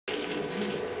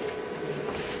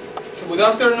So good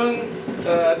afternoon.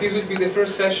 This will be the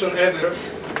first session ever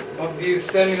of this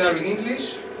seminar in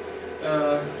English.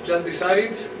 Just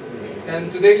decided.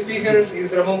 And today's speaker is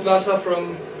Ramón Plaza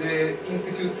from the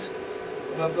Institute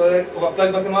of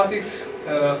Applied Mathematics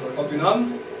of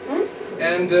UNAM.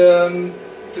 And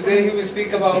today he will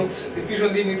speak about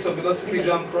diffusion limits of velocity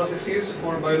jump processes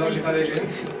for biological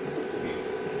agents.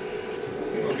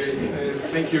 Okay,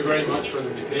 thank you very much for the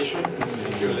invitation.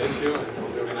 Thank you, Alessio, and all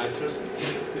the organizers.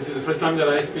 This is the first time that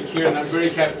I speak here, and I'm very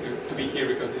happy to be here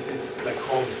because this is like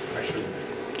home, actually.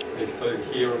 I studied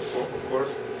here, of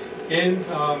course. And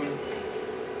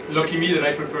lucky me that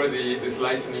I prepared the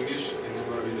slides in English, and I'm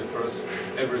going to be the first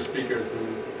ever speaker to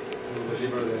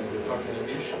deliver the talk in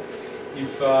English.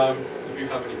 If you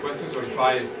have any questions, or if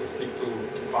I speak too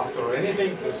fast or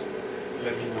anything, just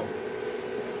let me know.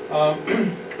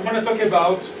 I'm going to talk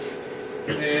about,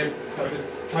 as the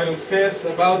title says,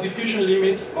 about diffusion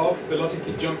limits of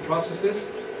velocity jump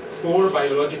processes for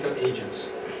biological agents.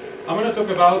 I'm going to talk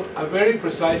about a very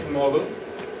precise model,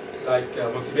 like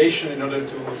motivation, in order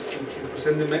to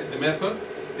present the method.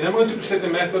 And I'm going to present the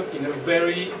method in a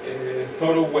very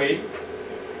thorough way.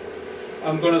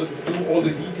 I'm going to do all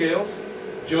the details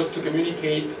just to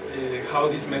communicate how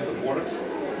this method works.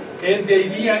 And the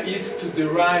idea is to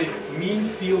derive mean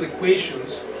field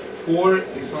equations for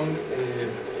some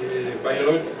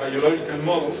biological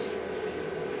models,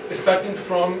 starting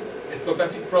from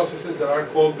stochastic processes that are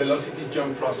called velocity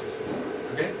jump processes.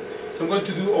 Okay? So I'm going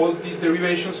to do all these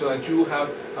derivations so that you have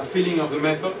a feeling of the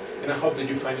method, and I hope that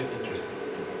you find it interesting.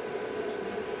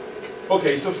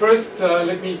 Okay, so first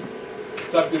let me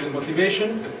start with the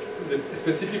motivation, the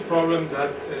specific problem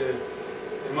that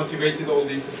motivated all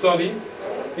this study.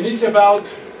 And it's about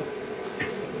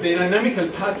the dynamical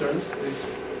patterns,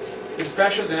 the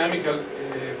spatial dynamical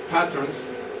patterns,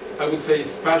 I would say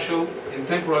spatial and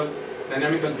temporal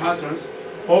dynamical patterns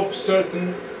of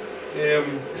certain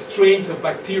strains of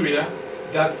bacteria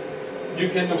that you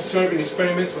can observe in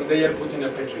experiments when they are put in a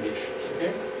petri dish.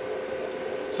 Okay?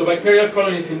 So bacterial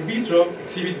colonies in vitro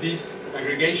exhibit these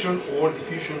aggregation or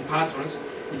diffusion patterns,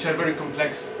 which are very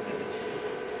complex.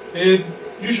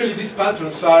 Usually these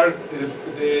patterns are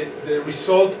the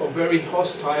result of very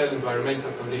hostile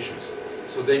environmental conditions.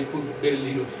 So they put very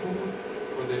little food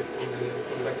for the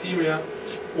bacteria,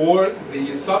 or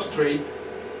the substrate,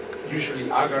 usually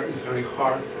agar, is very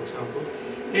hard, for example.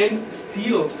 And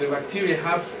still the bacteria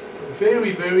have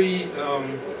very, very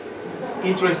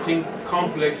interesting,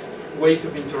 complex ways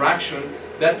of interaction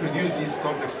that produce these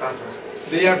complex patterns.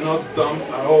 They are not dumb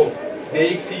at all. They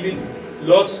exhibit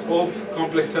lots of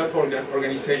complex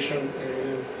self-organization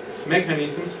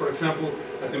mechanisms, for example,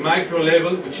 at the micro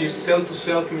level, which is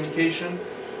cell-to-cell communication,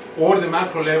 or the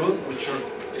macro level, which are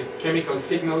chemical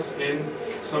signals and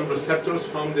some receptors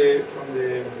from the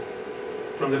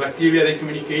bacteria. They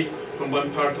communicate from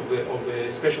one part of the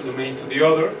spatial domain to the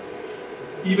other,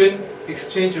 even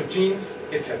exchange of genes,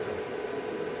 etc.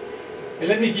 And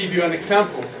let me give you an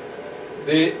example.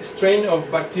 The strain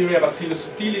of bacteria Bacillus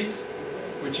subtilis,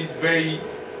 which is very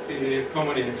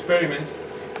common in experiments.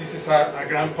 This is a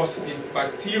gram-positive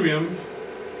bacterium,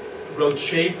 rod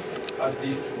shape, has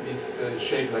this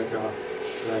shape like a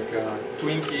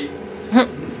Twinkie.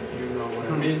 You know what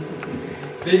I mean.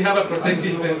 They have a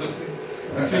protective endosperm.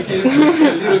 Twinkie is a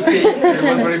little cake. It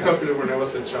was very popular when I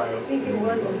was a child.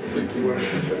 Twinkie one.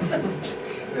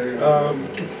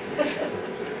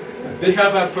 They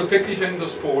have a protective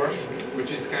endospore, which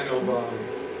is kind of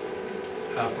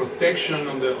protection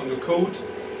on the coat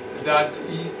that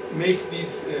makes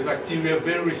these bacteria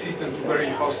very resistant to very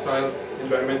hostile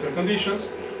environmental conditions,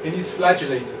 and is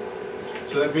flagellated.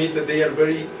 So that means that they are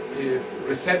very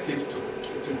receptive to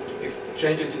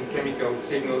changes in chemical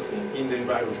signals in the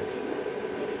environment.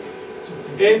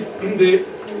 And in the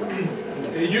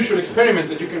usual experiments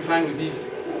that you can find with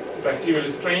this bacterial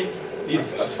strain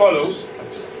is as follows.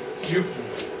 So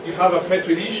you have a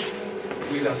petri dish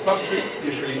with a substrate,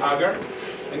 usually agar,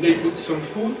 and they put some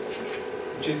food,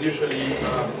 which is usually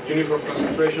uniform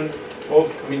concentration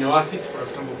of amino acids, for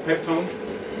example peptone,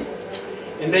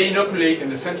 and they inoculate in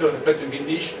the center of the petri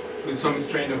dish with some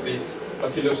strain of this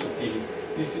Bacillus subtilis.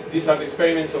 These are the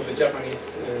experiments of the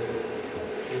Japanese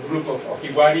group of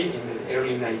Hiwari in the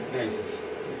early 90s.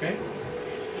 Okay?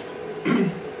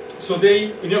 So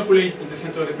they inoculate in the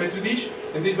center of the petri dish,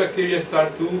 and these bacteria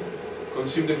start to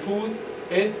consume the food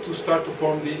and to start to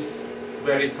form these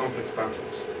very complex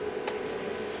patterns.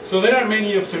 So there are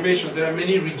many observations, there are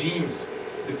many regimes,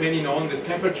 depending on the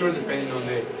temperature, depending on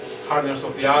the hardness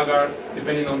of the agar,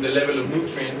 depending on the level of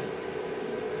nutrient,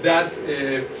 that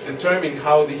determine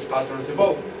how these patterns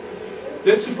evolve.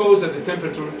 Let's suppose that the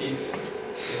temperature is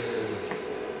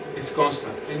is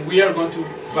constant. And we are going to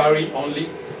vary only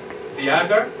the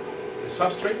agar, the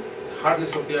substrate,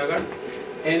 hardness of the agar,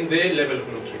 and the level of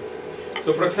nutrient.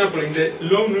 So for example, in the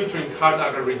low nutrient hard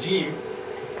agar regime,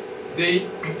 they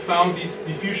found these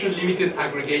diffusion limited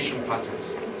aggregation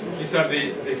patterns. These are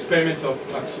the experiments of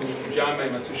Matsuyama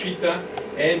and Matsushita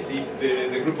and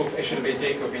the group of Eshelbey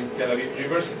Jacob in Tel Aviv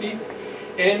University.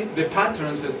 And the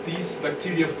patterns that these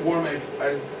bacteria form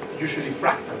are usually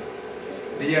fractal.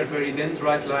 They are very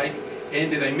dendrite-like,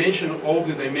 and the dimension of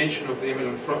the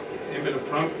envelope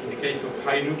from in the case of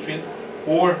high nutrient,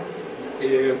 or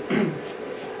the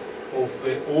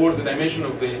dimension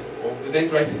of the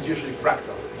dendrites is usually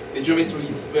fractal. The geometry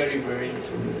is very, very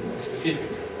specific.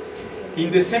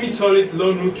 In the semi-solid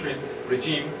low nutrient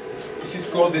regime, this is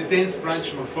called the dense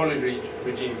branch morphology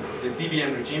regime, the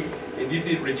DBM regime, and this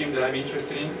is the regime that I'm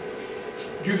interested in.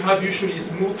 You have usually a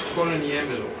smooth colony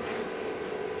envelope.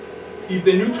 If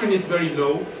the nutrient is very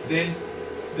low, then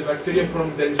the bacteria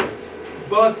form dendrites.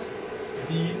 But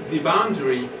the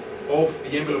boundary of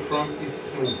the envelope form is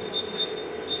smooth.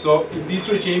 So in this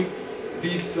regime,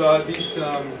 this is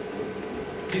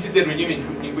the regime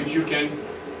in which you can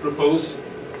propose,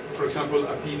 for example,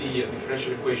 a PDE, a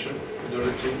differential equation, in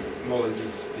order to model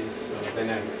these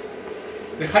dynamics.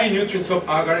 The high nutrients of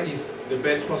agar is the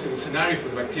best possible scenario for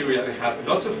the bacteria. They have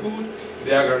lots of food,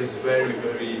 the agar is very,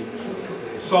 very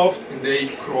soft, and they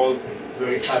crawl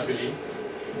very happily.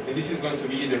 And this is going to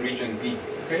be the region D,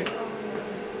 okay?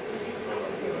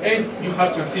 And you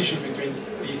have transitions between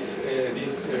these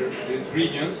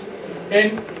regions,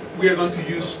 and we are going to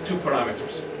use two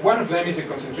parameters. One of them is the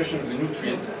concentration of the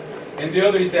nutrient, and the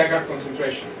other is the agar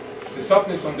concentration. The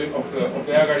softness of the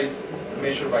agar is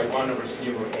measured by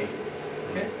 1/0A.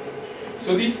 Okay?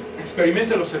 So these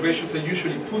experimental observations are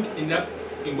usually put in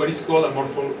what is called a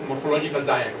morphological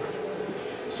diagram.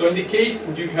 So in the case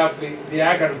you have the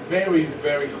agar very,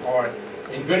 very hard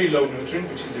and very low nutrient,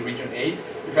 which is the region A,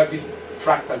 you have these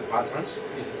fractal patterns.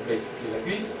 This is basically like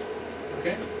this.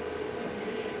 Okay?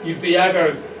 If the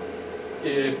agar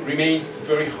remains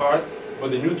very hard,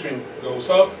 but the nutrient goes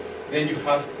up, then you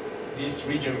have this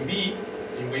region B,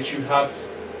 in which you have,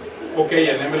 okay,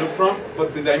 an envelope from,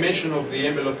 but the dimension of the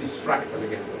envelope is fractal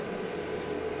again.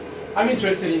 I'm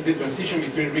interested in the transition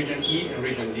between region E and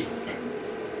region D.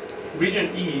 Region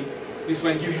E is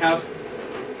when you have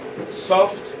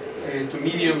soft to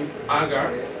medium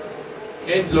agar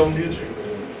and low nutrient.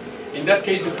 In that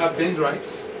case, you have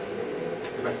dendrites.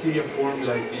 The bacteria form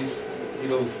like these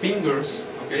little fingers,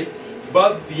 okay?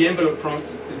 But the envelope from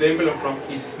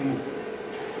is smooth.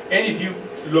 And if you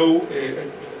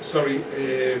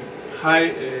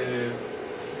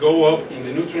go up in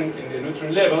the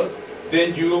nutrient level,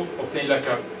 then you obtain like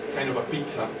a kind of a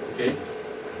pizza, okay?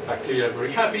 Bacteria are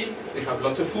very happy, they have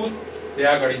lots of food, the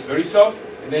agar is very soft,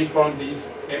 and they form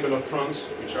these envelope fronts,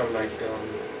 which are like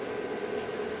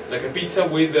a pizza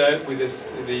with the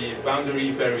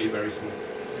boundary very, very smooth.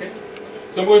 Okay?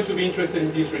 So I'm going to be interested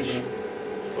in this regime,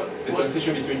 the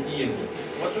transition between E and D.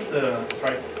 What are the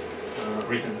stripe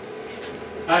regions?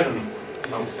 I don't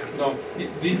know.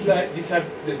 These are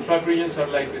the stripe regions are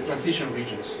like the transition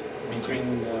regions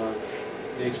between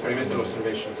the experimental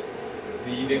observations.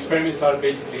 The experiments are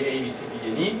basically A, B, C, D,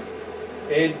 and E,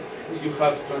 and you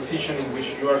have transition in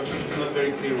which it's not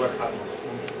very clear what happens.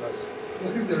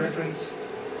 What is the reference?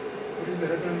 What is the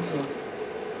reference of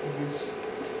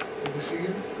this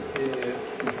figure?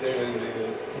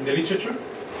 In the literature?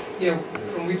 Yeah,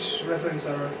 from which reference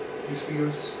are these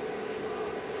figures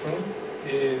from?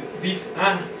 These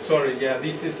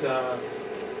is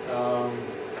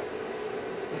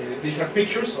these are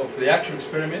pictures of the actual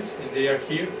experiments, and they are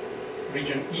here,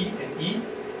 region E and E.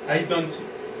 I didn't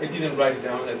write it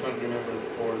down. I don't remember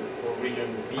for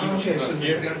region B, which okay, is so not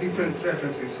here. there are different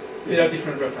references. There are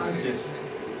different references. Yes.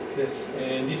 Yes.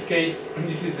 In this case,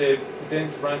 this is a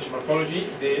dense branch morphology.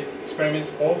 The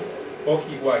experiments of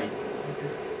Ohiwari.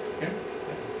 Okay.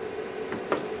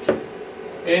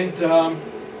 And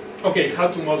okay, how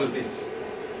to model this?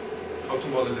 How to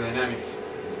model the dynamics,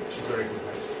 which is very good.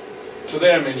 So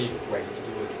there are many ways to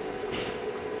do it.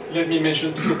 Let me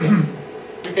mention two of them.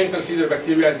 You can consider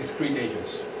bacteria discrete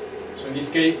agents. So in this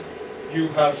case, you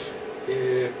have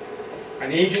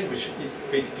an agent which is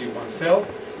basically one cell.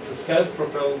 It's a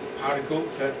self-propelled particle,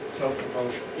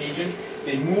 self-propelled agent.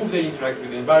 They move, they interact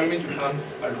with the environment. You have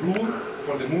a rule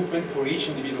for the movement for each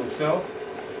individual cell.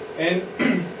 And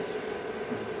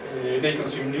they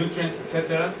consume nutrients,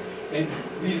 etc. And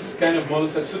these kind of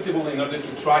models are suitable in order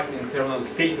to track the internal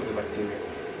state of the bacteria.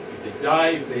 If they die,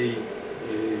 if they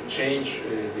change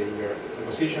their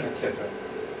composition, etc.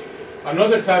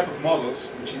 Another type of models,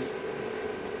 which is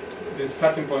the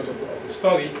starting point of the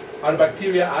study are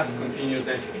bacteria as continuous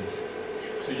densities.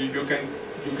 So you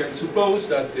can suppose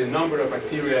that the number of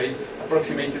bacteria is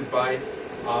approximated by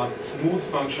a smooth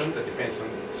function that depends on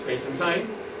space and time,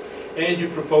 and you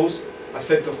propose a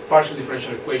set of partial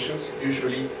differential equations,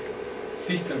 usually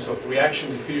systems of reaction,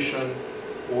 diffusion,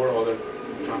 or other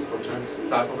transport terms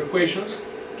type of equations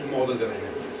to model the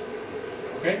dynamics.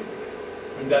 Okay?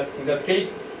 In that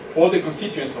case, all the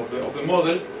constituents of the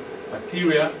model,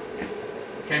 bacteria,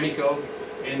 chemical,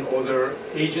 and other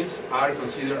agents are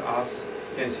considered as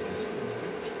densities.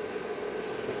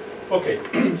 Okay,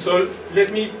 so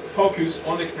let me focus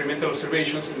on experimental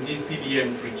observations in this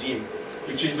DBM regime,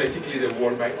 which is basically the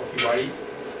work by Ohiwari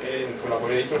and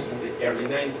collaborators in the early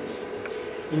 90s.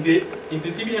 In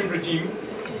the DBM regime,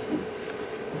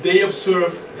 they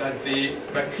observe that the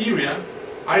bacteria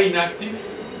are inactive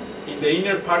in the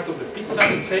inner part of the pizza,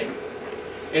 let's say,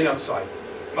 and outside.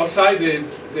 Outside,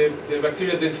 the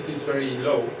bacterial density is very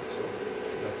low, so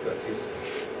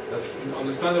that's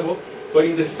understandable. But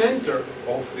in the center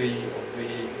of the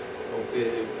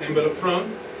envelope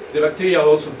front, the bacteria are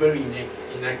also very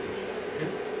inactive. Okay?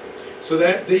 So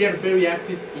that they are very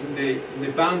active in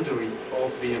the boundary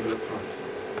of the envelope front.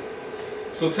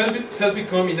 So cells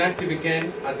become inactive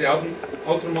again at the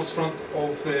outermost front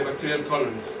of the bacterial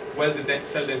colonies, while the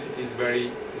cell density is very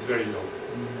low.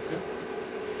 Okay?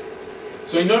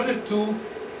 So in order to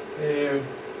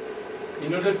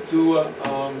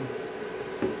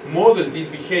model this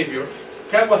behavior,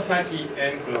 Kawasaki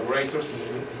and collaborators in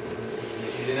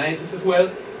the 90s as well,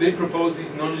 they proposed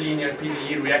this nonlinear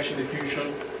PDE reaction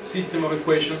diffusion system of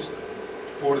equations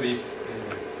for this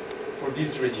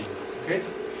regime. Okay?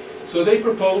 So they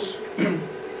propose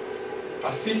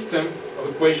a system of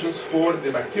equations for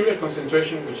the bacterial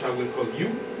concentration, which I will call U,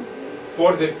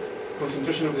 for the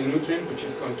concentration of the nutrient, which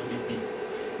is going to be P.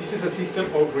 This is a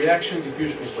system of reaction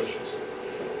diffusion equations.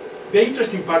 The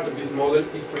interesting part of this model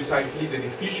is precisely the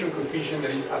diffusion coefficient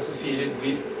that is associated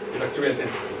with the bacterial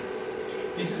density.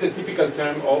 This is a typical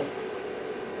term of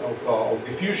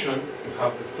diffusion. You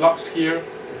have the flux here,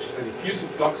 which is a diffusive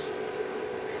flux,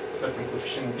 certain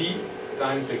coefficient D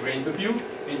times the gradient of U,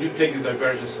 and you take the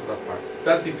divergence of that part.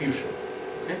 That's diffusion.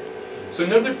 Okay? So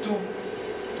in order to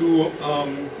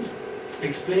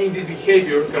explain this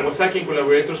behavior, Kawasaki and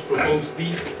collaborators propose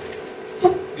this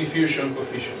diffusion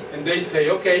coefficient. And they say,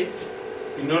 okay,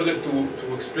 in order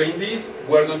to explain this,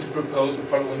 we're going to propose the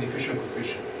following diffusion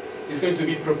coefficient. It's going to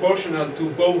be proportional to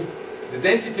both the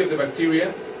density of the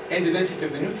bacteria and the density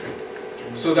of the nutrient.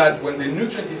 So that when the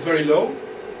nutrient is very low,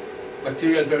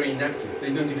 bacteria are very inactive.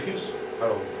 They don't diffuse at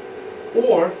all.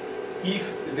 Or if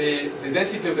the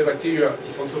density of the bacteria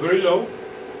is also very low,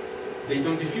 they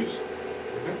don't diffuse.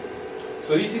 Okay?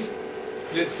 So this is,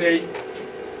 let's say,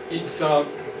 it's a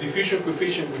diffusion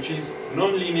coefficient which is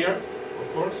non-linear,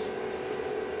 of course,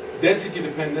 density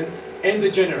dependent, and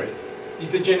degenerate.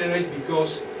 It's degenerate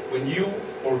because when U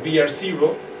or V are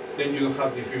 0, then you don't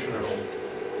have diffusion at all.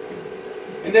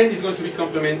 And then it's going to be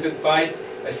complemented by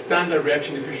a standard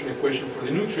reaction diffusion equation for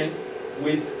the nutrient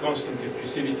with constant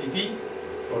diffusivity D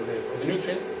for the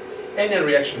nutrient, and a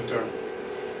reaction term.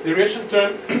 The reaction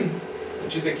term,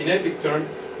 which is a kinetic term,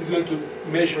 is going to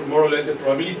measure more or less the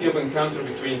probability of encounter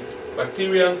between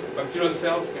bacterial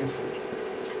cells and food.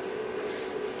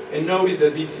 And notice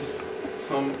that this is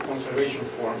some conservation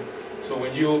form. So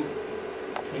when you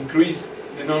increase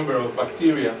the number of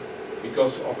bacteria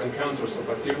because of encounters of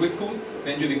bacteria with food,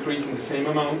 then you decrease in the same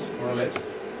amount, more or less,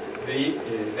 the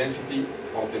density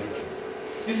of the nutrient.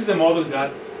 This is a model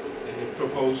that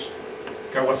proposed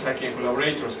Kawasaki and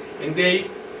collaborators, and they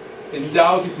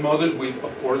endowed this model with,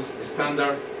 of course,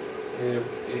 standard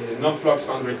non-flux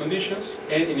boundary conditions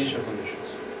and initial conditions.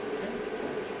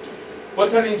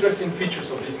 What are the interesting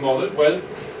features of this model? Well,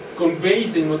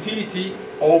 conveys the motility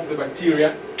of the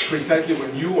bacteria precisely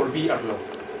when U or V are low,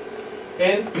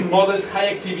 and models high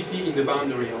activity in the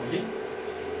boundary only.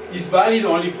 Is valid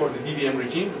only for the DBM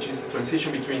regime, which is the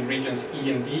transition between regions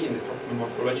E and D in the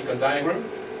morphological diagram,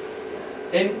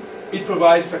 and it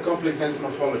provides a complex dense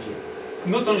morphology.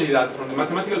 Not only that, from the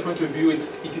mathematical point of view,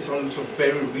 it is also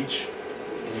very rich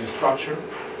in structure,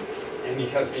 and it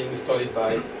has been studied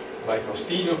by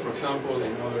Faustino, for example,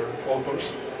 and other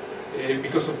authors,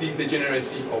 because of this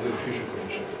degeneracy of the diffusion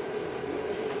coefficient.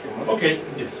 Okay,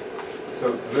 yes.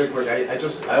 So, very quick,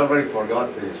 I already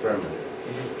forgot the experiments.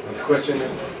 The question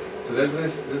is, so there's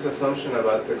this assumption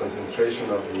about the concentration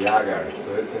of the agar.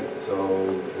 So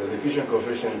the diffusion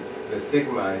coefficient, the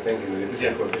sigma, I think, in the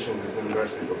diffusion coefficient is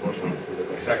inversely proportional to the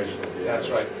concentration of the agar. That's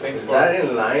right. Thanks is for that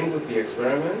in line with the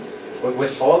experiment?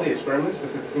 With all the experiments?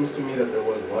 Because it seems to me that there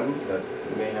was one that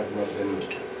may have not been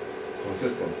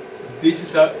consistent?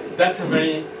 That's a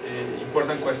very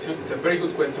important question. It's a very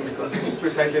good question because it is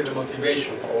precisely the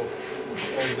motivation of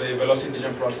the velocity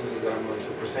jump processes that I'm going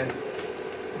to present.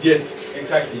 Yes,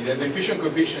 exactly. The diffusion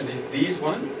coefficient is this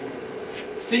one.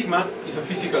 Sigma is a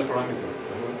physical parameter.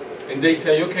 And they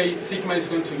say, okay, sigma is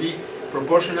going to be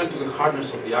proportional to the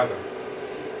hardness of the agar.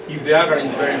 If the agar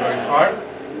is very, very hard,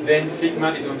 then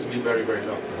sigma is going to be very, very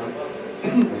low.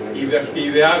 If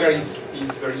the agar is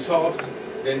very soft,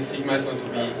 then sigma is going to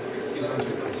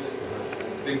increase.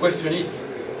 The question is,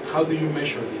 how do you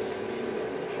measure this?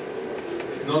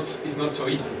 It's not so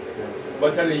easy.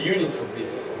 What are the units of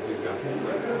this guy?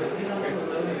 Okay.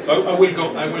 So I will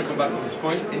come back to this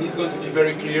point, and it's going to be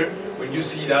very clear when you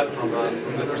see that from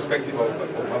the perspective of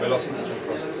a velocity jump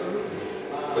process.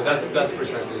 But that's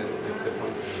precisely the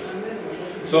point of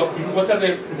this. So what are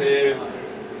the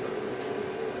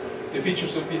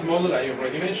features of this model? I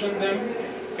already mentioned them,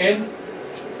 and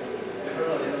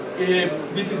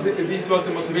this was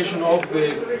the motivation of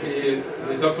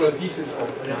the doctoral thesis of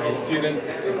my student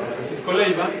Francisco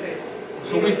Leiva.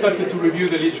 So we started to review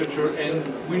the literature, and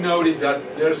we noticed that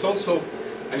there's also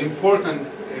an important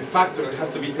factor that has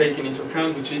to be taken into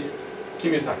account, which is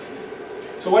chemiotaxis.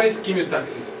 So what is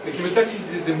chemiotaxis? The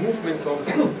chemiotaxis is the movement of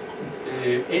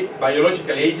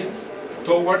biological agents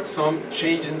towards some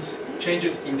changes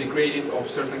in the gradient of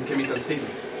certain chemical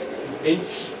signals. And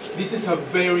this is a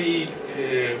very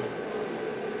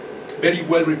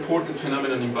well reported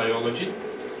phenomenon in biology.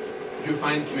 You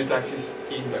find chemiotaxis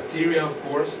in bacteria, of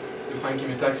course. You find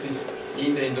chemiotaxis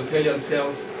in the endothelial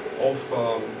cells of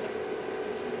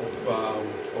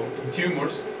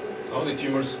tumors. The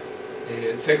tumors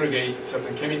segregate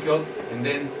certain chemical, and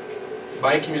then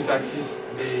by chemiotaxis,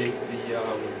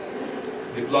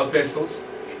 the blood vessels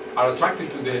are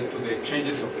attracted to the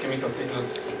changes of chemical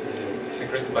signals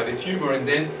secreted by the tumor, and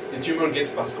then the tumor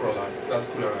gets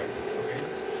vascularized. Okay?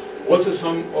 Also,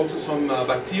 some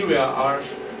bacteria are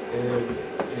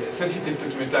sensitive to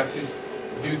chemiotaxis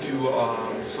due to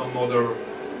some other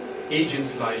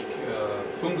agents like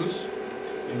fungus,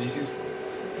 and this is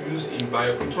used in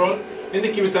biocontrol. And the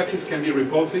chemiotaxis can be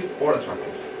repulsive or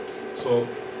attractive. So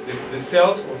the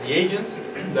cells or the agents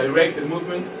direct the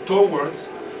movement towards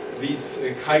these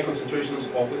high concentrations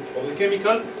of the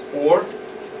chemical, or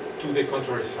to the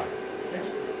contrary side.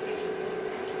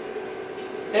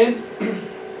 And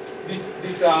this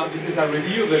is a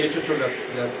review of the literature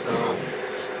that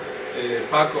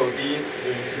Paco did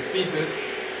in his thesis.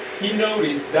 He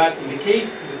noticed that in the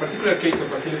particular case of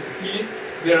Bacillus subtilis,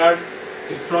 there are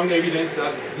strong evidence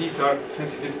that these are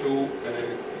sensitive to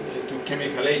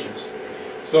chemical agents.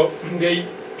 So they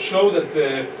show that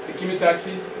the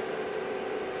chemiotaxis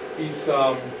is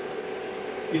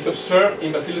observed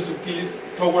in Bacillus subtilis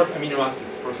towards amino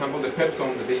acids. For example, the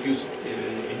peptone that they use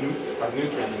as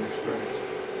nutrient in experiments.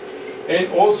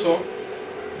 And also,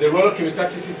 the role of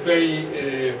chemiotaxis is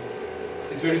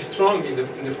very strong in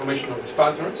the formation of these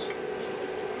patterns.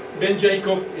 Ben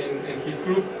Jacob and his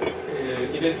group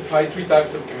identified 3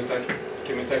 types of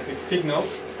chemotactic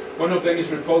signals. One of them is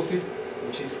repulsive,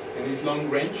 which is in this long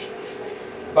range,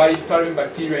 by starving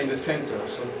bacteria in the center.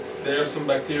 So there are some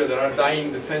bacteria that are dying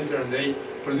in the center, and they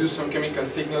produce some chemical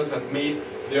signals that made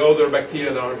the other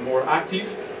bacteria that are more active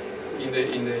in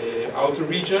the outer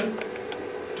region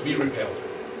to be repelled.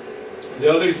 The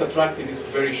other is attractive, it's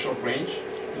very short range,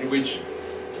 in which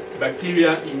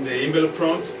bacteria in the envelope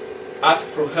front ask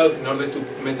for help in order to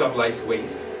metabolize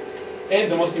waste. And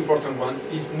the most important one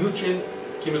is nutrient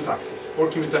chemotaxis, or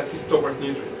chemotaxis towards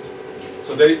nutrients.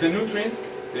 So there is a nutrient,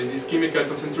 there is this chemical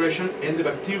concentration, and the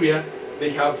bacteria, they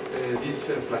have these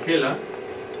flagella,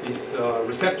 these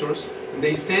receptors, and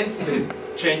they sense the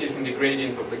changes in the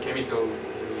gradient of the chemical,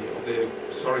 of the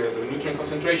nutrient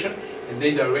concentration, and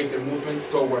they direct their movement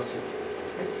towards it.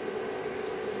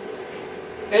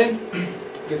 And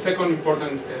the second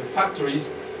important factor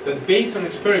is that based on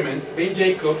experiments, Ben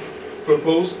Jacob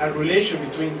proposed a relation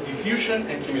between diffusion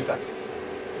and chemiotaxis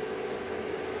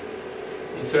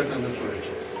in certain neutral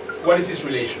regions. What is this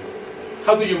relation?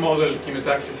 How do you model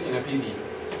chemiotaxis in a PD?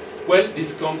 Well,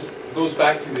 this goes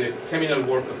back to the seminal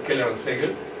work of Keller and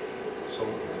Segel, so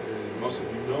most of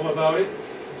you know about it.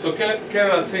 So Keller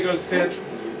and Segel said,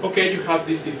 okay, you have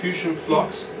this diffusion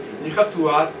flux, and you have to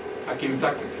add a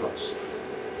chemotactic flux.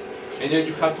 And then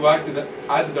you have to add the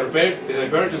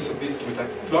divergence of this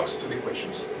chemotactic flux to the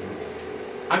equations.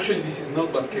 Actually, this is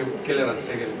not what Keller and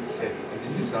Segel said, and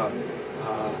this is a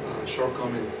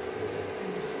shortcoming,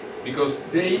 because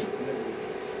they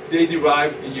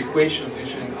derive the equations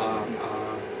using a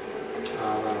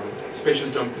special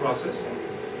jump process,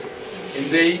 and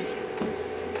they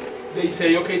they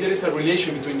say, okay, there is a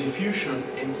relation between diffusion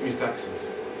and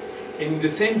chemotaxis. And in the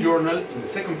same journal, in the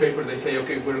second paper, they say,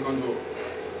 okay, we're going to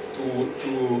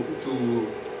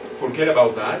forget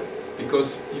about that,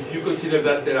 because if you consider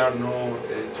that there are no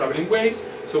traveling waves,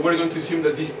 so we're going to assume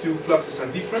that these two fluxes are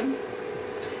different.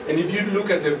 And if you look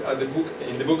at the book,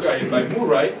 in the book by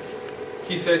Murray,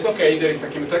 he says, okay, there is a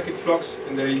chemotactic flux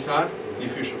and there is a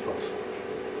diffusion flux.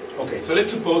 Okay, so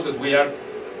let's suppose that we are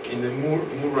in the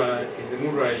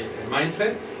Murray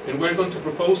mindset, and we're going to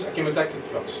propose a chemotactic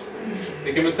flux.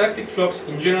 The chemotactic flux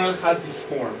in general has this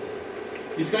form.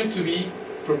 It's going to be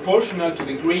proportional to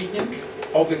the gradient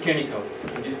of the chemical,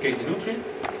 in this case the nutrient.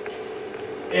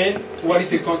 And what is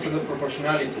the constant of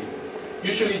proportionality?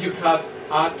 Usually you have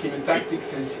a chemotactic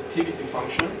sensitivity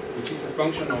function, which is a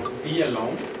function of V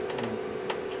alone,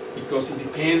 because it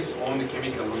depends on the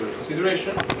chemical under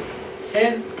consideration.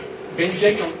 And Ben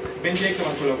Jacob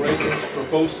and collaborators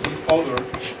proposed this other,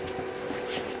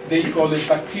 they call it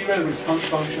bacterial response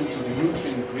function to the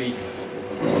nutrient gradient.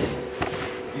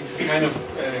 This is kind of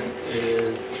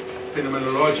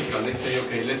phenomenological. They say,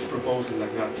 okay, let's propose it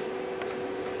like that.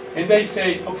 And they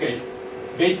say, okay,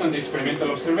 based on the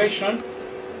experimental observation,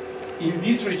 in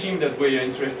this regime that we are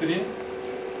interested in,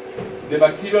 the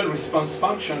bacterial response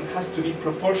function has to be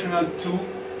proportional to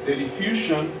the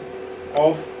diffusion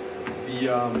of the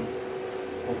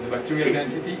bacterial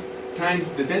density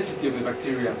times the density of the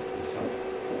bacteria itself.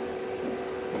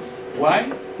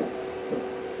 Why?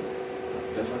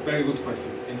 That's a very good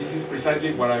question, and this is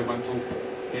precisely what I want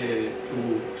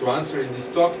to answer in this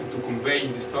talk and to convey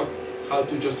in this talk, how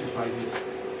to justify this.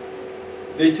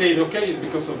 They say, okay, it's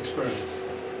because of experiments.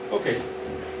 Okay,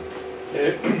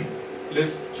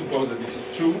 let's suppose that this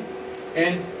is true,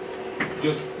 and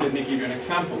just let me give you an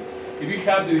example. If you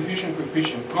have the diffusion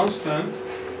coefficient constant,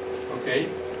 okay,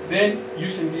 then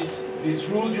using this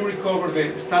rule you recover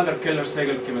the standard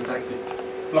Keller-Segel chemotactic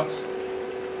flux,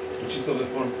 which is of the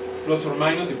form plus or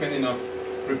minus, depending on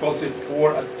repulsive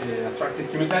or attractive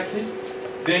chemotaxis,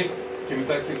 then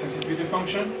chemotactic sensitivity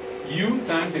function, U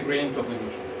times the gradient of the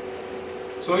nutrient.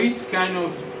 So it's kind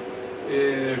of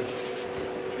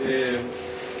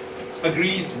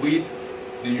agrees with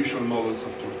the usual models of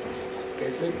chemotaxis.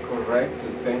 Is it correct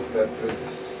to think that this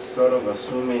is sort of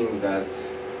assuming that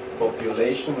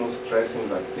populational stress in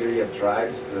bacteria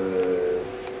drives the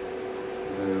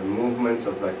movements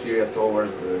of bacteria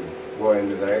towards go in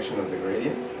the direction of the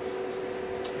gradient?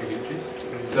 Again, please.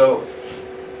 So,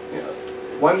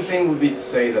 one thing would be to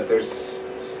say that there's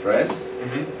stress,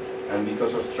 and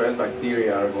because of stress,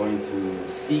 bacteria are going to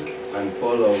seek and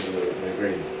follow the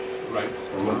gradient, right,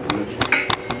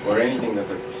 or anything that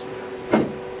they're pursuing.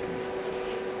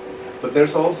 But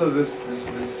there's also this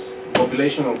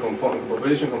population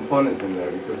component in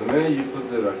there, because the minute you put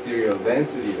the bacterial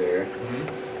density there,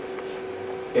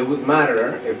 it would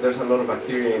matter if there's a lot of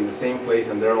bacteria in the same place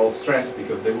and they're all stressed,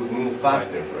 because they would move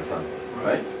faster, for example,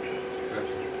 right?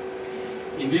 Exactly.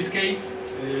 In this case,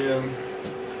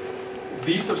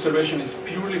 this observation is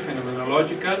purely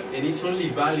phenomenological and is only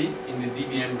valid in the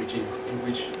DBM regime, in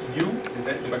which U,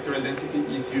 the bacterial density,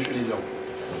 is usually low.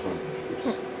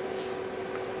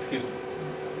 Excuse me.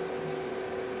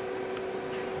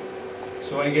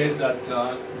 So I guess that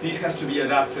this has to be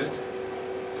adapted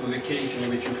to the case in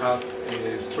which you have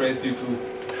stress due to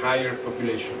higher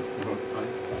population, right?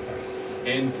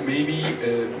 And maybe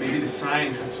the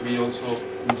sign has to be also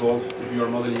involved if you are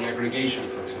modeling aggregation,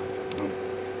 for example.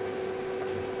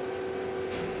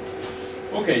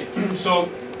 Okay, so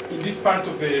in this part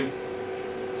of the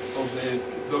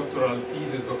doctoral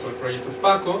thesis, doctoral project of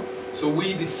Paco, so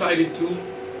we decided to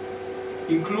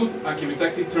include a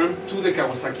chemotactic term to the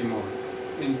Kawasaki model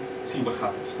and see what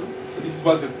happens. So this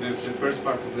was the first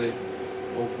part of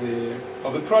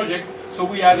the project. So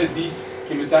we added this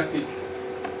chemotactic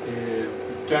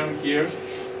term here.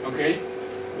 Okay,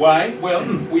 why? Well,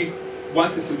 we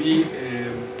wanted to be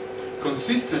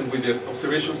consistent with the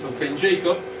observations of Ben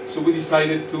Jacob, so we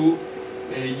decided to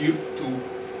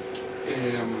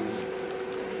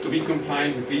be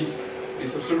compliant with this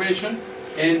observation,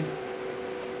 and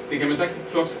the chemotactic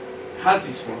flux has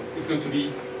this form. It's going to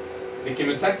be the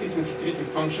chemotactic sensitivity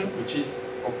function, which is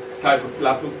of type of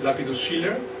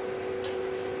Lapidus-Schiller.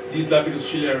 This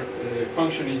Lapidus-Schiller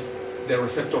function is the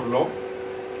receptor law,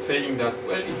 saying that,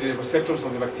 well, if the receptors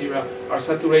of the bacteria are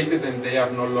saturated, then they are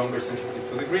no longer sensitive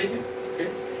to the gradient. Okay?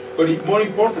 But more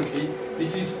importantly,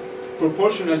 this is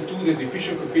proportional to the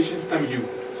diffusion coefficients times U.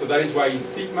 So that is why it's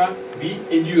sigma, B,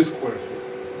 and U squared here.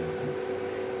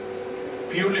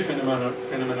 Purely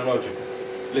phenomenological.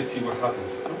 Let's see what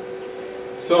happens.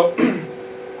 So,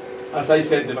 as I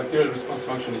said, the bacterial response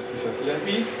function is precisely like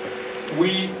this.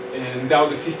 we endow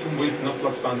the system with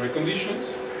no-flux boundary conditions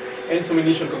and some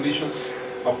initial conditions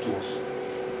up to us.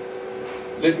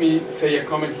 Let me say a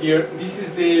comment here. This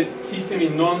is the system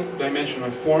in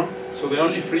non-dimensional form, so the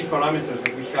only free parameters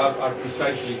that we have are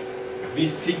precisely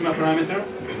this sigma parameter,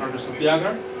 parameters of the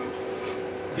agar,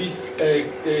 this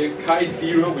chi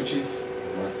 0, which is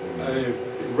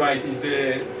right, is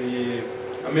a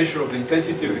measure of the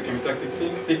intensity of the chemotactic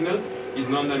signal, is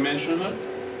non-dimensional,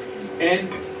 and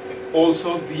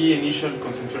also the initial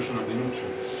concentration of the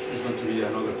nutrient is going to be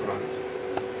another parameter.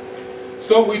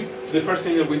 So the first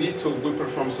thing that we did, so we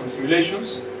performed some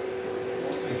simulations.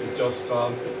 This is just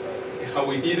how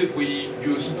we did it. We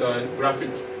used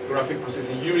graphic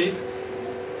processing units.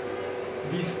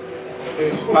 These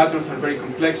patterns are very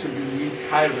complex, so you need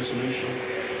high resolution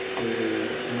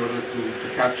in order to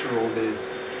capture all the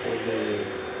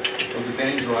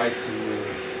dendrites and the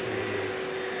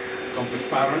complex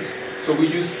patterns. So we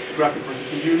use graphic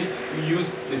processing units. We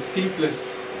use the simplest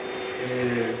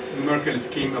numerical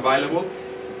scheme available.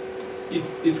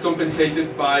 It's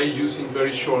compensated by using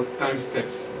very short time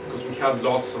steps, because we have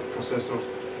lots of processors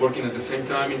working at the same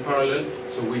time in parallel,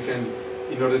 so we can,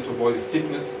 in order to avoid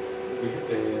stiffness,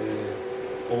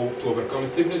 or to overcome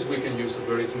stiffness, we can use a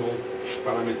very small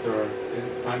parameter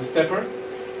time stepper.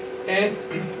 And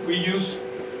we use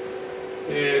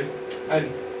a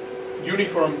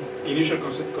uniform initial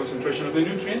concentration of the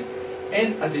nutrient,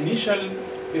 and as initial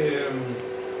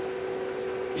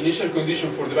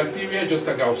condition for the bacteria, just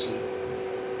a Gaussian.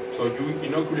 So you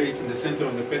inoculate in the center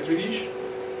of the Petri dish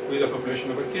with a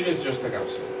population of bacteria, it's just a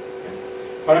Gaussian.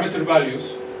 Parameter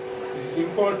values, this is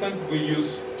important. We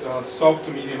use soft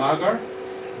to medium agar,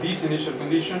 this initial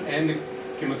condition, and the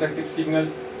chemotactic signal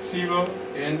 0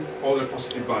 and other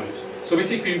positive values. So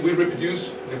basically we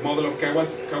reproduce the model of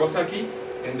Kawasaki,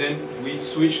 and then we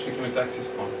switch the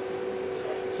chemotaxis on.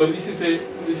 So this is a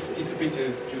picture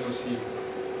that you don't see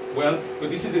well, but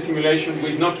this is the simulation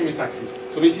with no chemotaxis.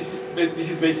 So this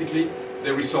is basically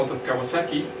the result of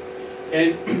Kawasaki,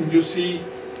 and you see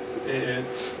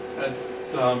that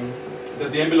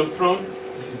the envelope front,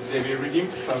 this is the Devier regime,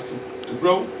 starts to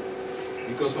grow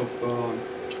because of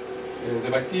the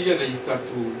bacteria. They start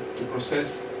to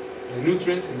process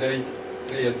nutrients, and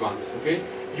they advance. Okay,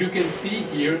 you can see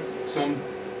here some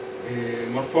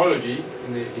morphology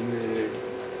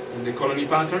in the colony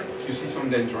pattern. You see some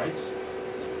dendrites.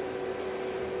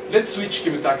 Let's switch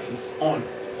chemotaxis on.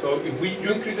 So if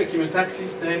you increase the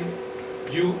chemotaxis, then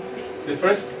the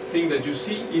first thing that you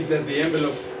see is that the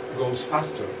envelope goes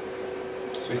faster.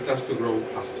 So it starts to grow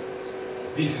faster.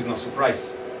 This is no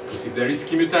surprise, because if there is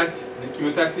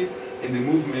chemotaxis and the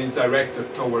movement is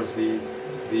directed towards the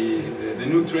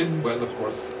nutrient, well, of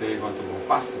course, they want to go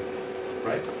faster,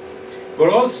 right? But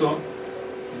also,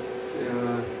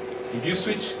 if you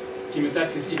switch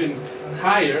chemotaxis even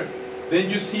higher, then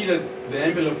you see that the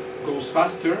envelope goes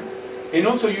faster, and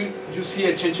also you see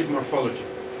a change in morphology,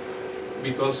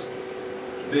 because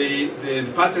the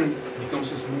pattern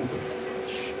becomes smoother.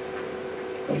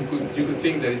 You could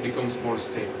think that it becomes more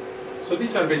stable. So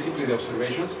these are basically the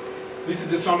observations. This is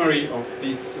the summary of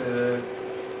this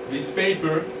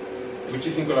paper, which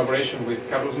is in collaboration with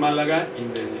Carlos Malaga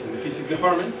in the physics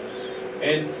department,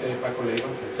 and Paco Leiva,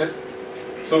 as I said.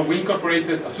 So we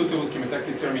incorporated a suitable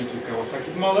chemotactic term into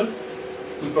Kawasaki's model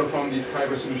to perform these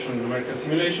high-resolution numerical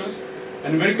simulations. A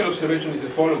numerical observation is the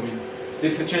following. There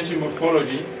is a change in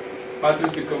morphology.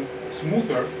 Patterns become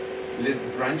smoother, less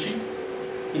branchy,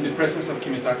 in the presence of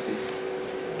chemotaxis.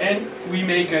 And we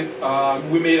made a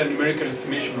numerical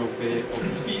estimation of the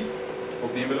speed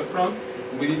of the envelope front.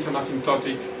 We did some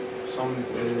asymptotic,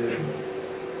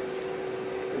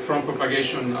 front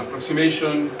propagation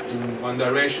approximation in one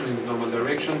direction, in the normal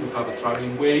direction. We have a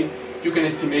traveling wave. You can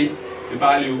estimate the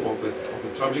value of the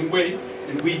traveling wave,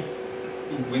 and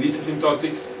with these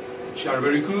asymptotics, which are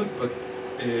very good, but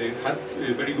had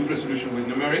a very good resolution with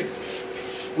numerics,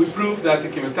 we proved that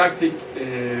that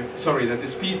the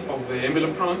speed of the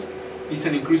envelope front is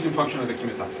an increasing function of the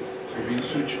chemotaxis. So if you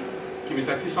switch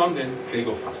chemotaxis on, then they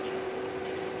go faster.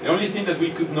 The only thing that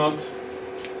we could not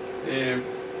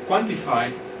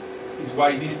quantify is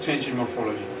why this change in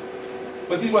morphology.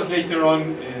 But this was later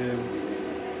on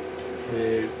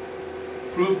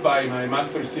proved by my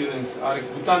master students, Alex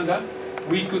Butanda.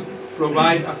 We could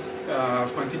provide a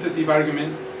quantitative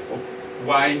argument of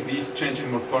why this change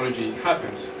in morphology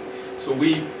happens. So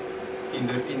we, in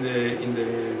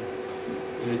the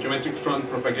geometric front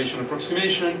propagation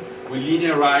approximation, we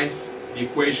linearize the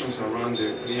equations around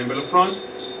the envelope front,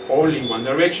 all in one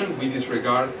direction. We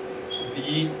disregard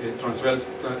the transverse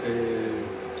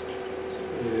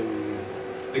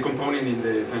the component in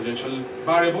the tangential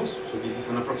variables. So this is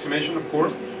an approximation, of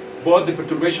course, but the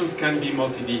perturbations can be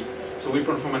multi-d. So we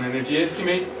perform an energy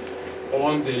estimate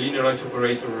on the linearized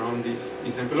operator around this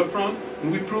envelope front,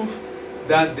 and we prove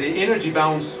that the energy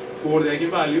bounds for the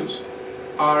eigenvalues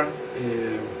are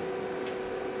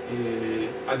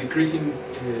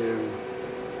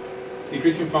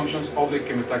decreasing functions of the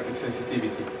chemotactic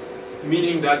sensitivity,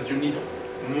 meaning that you need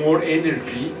more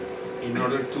energy in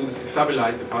order to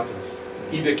stabilize the patterns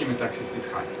if the chemotaxis is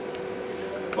high.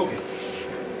 Okay.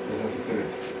 The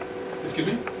sensitivity. Excuse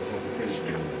me? The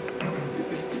sensitivity.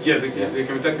 Yes, the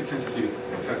chemotactic sensitivity,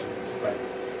 exactly. Right.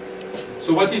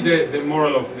 So what is the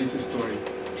moral of this story?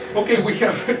 Okay, we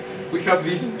have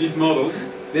these models.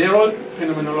 They are all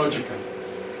phenomenological,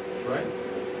 right?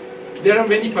 There are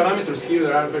many parameters here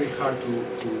that are very hard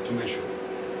to measure.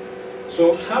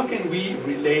 So how can we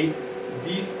relate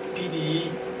this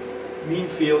PDE mean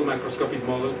field microscopic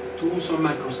model to some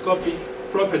macroscopic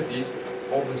properties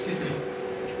of the system?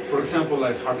 For example,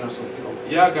 like hardness of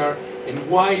the agar, and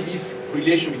why this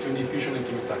relation between diffusion and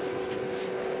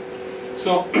chemotaxis.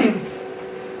 So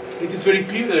it is very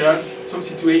clear there are some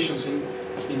situations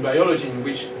in biology in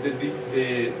which the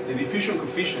diffusion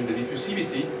coefficient, the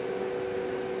diffusivity,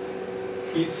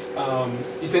 is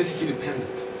density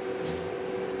dependent.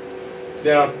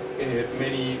 There are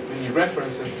many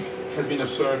references has been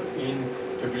observed in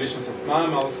populations of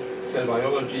mammals, cell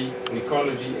biology, in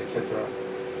ecology, etc.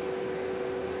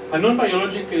 A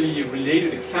non-biologically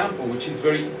related example, which is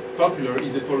very popular,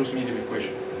 is the porous medium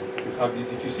equation. You have this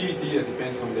diffusivity that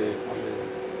depends on the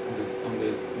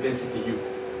density U.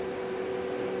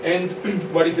 And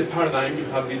what is the paradigm? You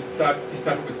have this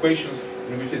type of equations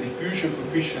in which the diffusion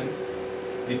coefficient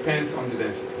depends on the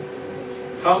density.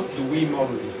 How do we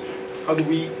model this? How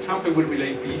can we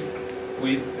relate this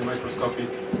with the microscopic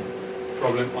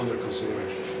problem under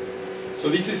consideration? So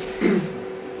this is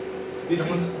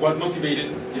what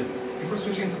motivated. Yeah. Before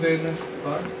switching to the next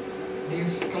part,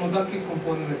 this chemotactic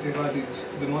component that you added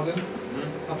to the model,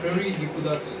 a priori you could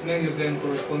add many of them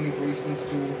corresponding, for instance,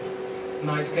 to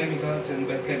nice chemicals and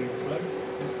bad chemicals, right?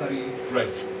 The study.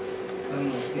 Right. I don't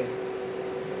know. Yeah.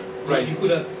 Right. You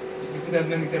could have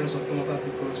many terms of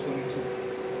chemotactic corresponding to.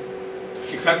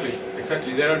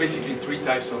 Exactly. There are basically three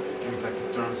types of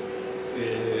chemotactic terms.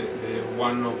 The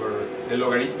one over the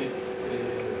logarithmic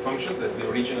function, the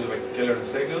original by Keller and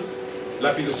Segel,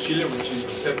 Lapidus-Schiller, which is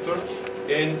receptor,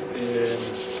 and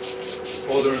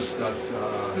others that.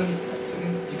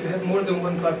 If you have more than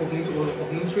one type of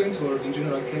nutrients, or in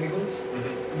general chemicals,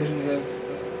 imagine you have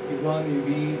U1,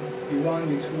 UV, U1,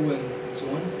 U2, and so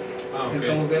on. Okay. And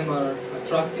some of them are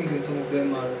attracting, and some of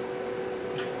them are.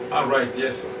 Right.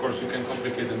 Yes, of course you can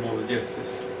complicate the model. Yes.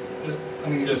 Just, I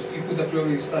mean, yes. You could a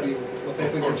priori study what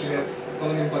happens if you have a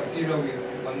colony of bacteria with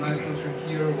one nice nutrient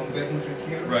here, one bad nutrient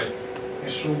here, right,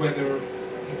 and show whether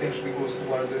it actually goes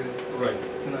toward the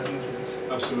nice nutrients.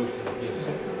 Absolutely, yes.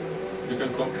 Okay. You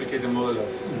can complicate the model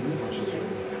as much as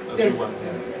yes. you want.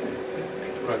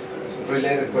 Yeah. Right.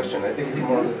 Related question. I think it's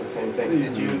more or less the same thing.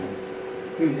 Did you,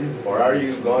 or are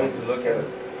you going to look at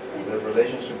the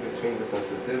relationship between the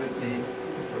sensitivity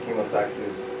for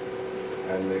chemotaxis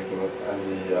and the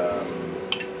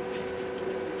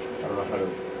I don't know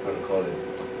how to call it.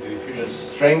 The diffusion. The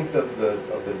strength of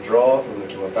the draw from the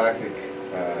chemotactic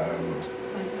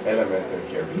element in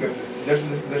here, because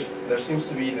there seems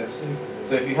to be this.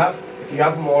 So if you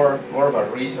have more of a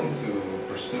reason to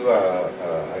pursue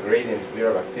a gradient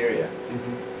clear bacteria,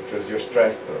 because you're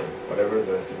stressed or whatever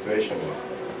the situation is,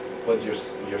 but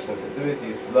your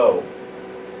sensitivity is low,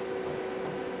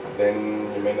 then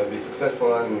you may not be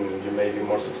successful, and you may be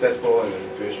more successful in a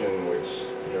situation in which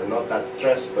you're not that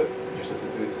stressed, but your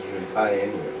sensitivity is really high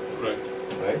anyway.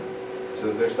 Right?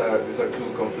 So these are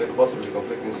two possibly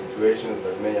conflicting situations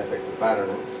that may affect the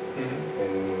patterns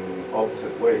in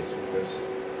opposite ways, because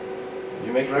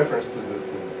you make reference to the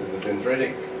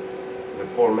dendritic, the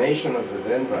formation of the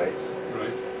dendrites,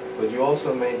 but you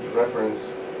also made reference,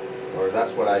 or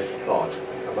that's what I thought,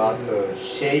 about the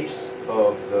shapes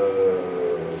of the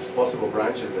possible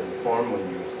branches that you form when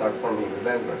you start forming the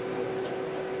dendrites.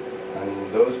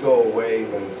 And those go away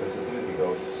when sensitivity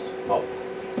goes up,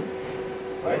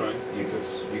 right? Because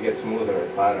you get smoother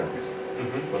patterns,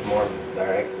 but more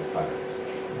direct patterns.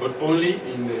 But only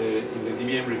in the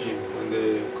DBM regime, when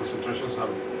the concentrations are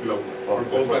low. For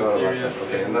both bacteria.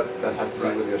 Okay, and that has to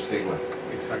do with your sigma.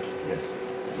 Exactly. Yes.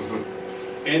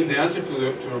 And the answer to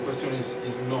your question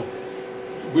is no.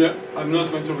 I'm not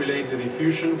going to relate the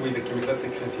diffusion with the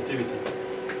chemotactic sensitivity.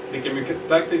 The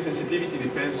chemotactic sensitivity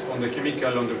depends on the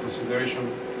chemical under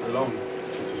consideration alone,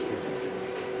 so to speak.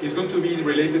 It's going to be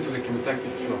related to the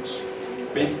chemotactic flux.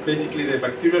 basically the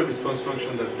bacterial response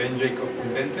function that Ben Jacob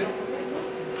invented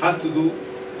has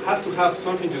to have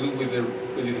something to do with the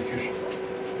diffusion.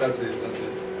 That's it.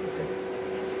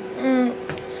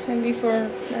 Before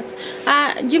that,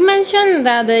 you mentioned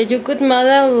that you could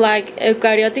model like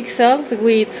eukaryotic cells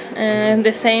with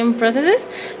the same processes,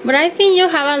 but I think you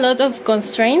have a lot of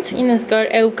constraints in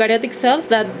eukaryotic cells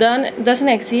that doesn't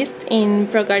exist in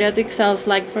prokaryotic cells.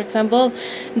 Like, for example,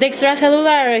 the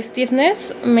extracellular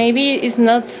stiffness maybe is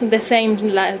not the same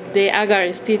like the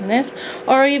agar stiffness,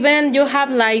 or even you have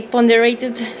like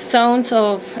ponderated zones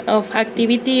of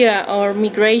activity or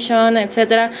migration,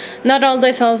 etc. Not all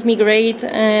the cells migrate.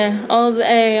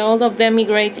 All of them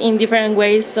migrate in different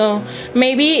ways, so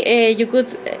maybe you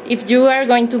could, if you are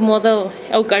going to model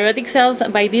eukaryotic cells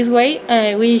by this way,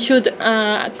 we should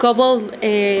couple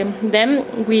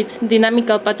them with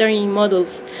dynamical patterning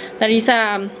models. There is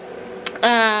a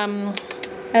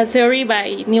theory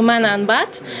by Newman and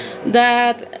Batt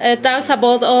that talks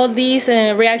about all these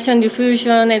reaction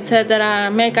diffusion, etc.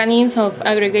 mechanisms of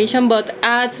aggregation, but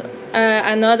adds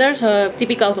another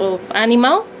typical of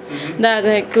animals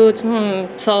that could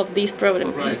solve this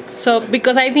problem. Right. So,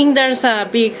 because I think there's a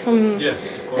big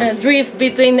Yes, of course. drift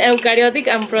between eukaryotic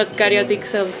and prokaryotic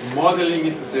cells. Modeling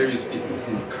is a serious business.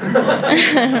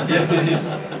 Yes, it is.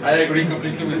 I agree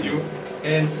completely with you.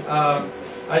 And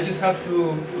I just have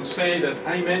to say that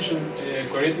I mentioned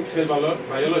eukaryotic cell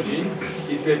biology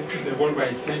is the work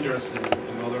by Sengers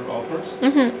and other authors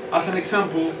as an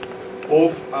example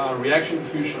of a reaction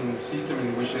diffusion system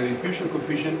in which the diffusion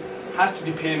coefficient has to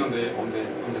depend on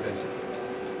the density.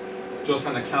 Just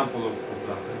an example of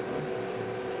that.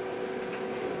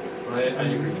 I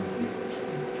agree.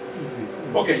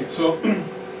 Okay, so oops.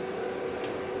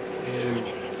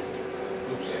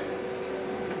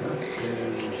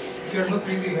 If you're not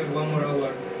busy, you have 1 more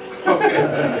hour. Okay.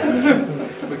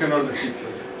 We can order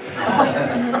pizzas.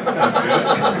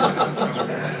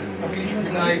 Okay, you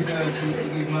would like to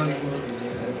give money for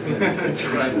That's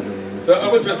right. So I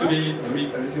will try to be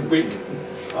quick.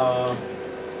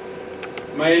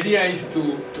 My idea is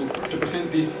to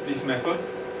present this method,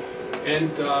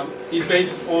 and it's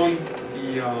based on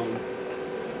the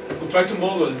we'll try to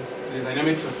model the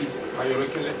dynamics of these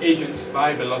biological agents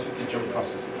by velocity jump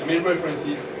processes. The main reference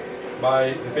is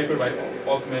by the paper by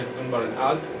Othmer, Dunbar, and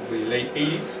Alt of the late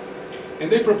 80s,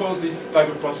 and they propose this type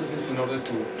of processes in order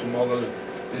to model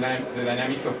the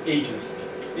dynamics of agents.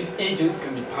 These agents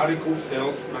can be particles,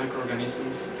 cells,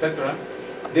 microorganisms, etc.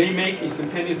 They make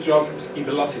instantaneous jumps in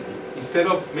velocity. Instead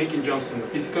of making jumps in the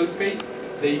physical space,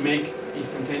 they make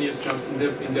instantaneous jumps in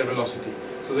their velocity.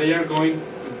 So they are going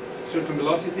with a certain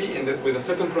velocity, and that with a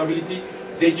certain probability,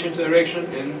 they change the direction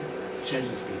and change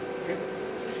the speed. Okay?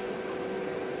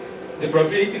 The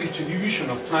probability distribution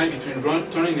of time between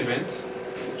turning events,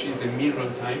 which is the mean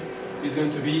run time, is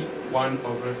going to be 1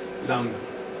 over lambda.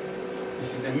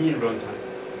 This is the mean run time.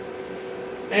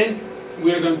 And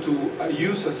we are going to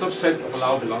use a subset of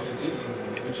allowed velocities,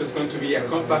 which is going to be a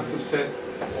compact subset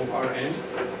of Rn,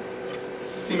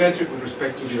 symmetric with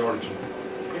respect to the origin.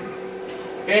 Okay?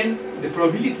 And the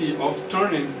probability of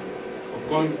turning, of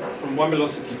going from one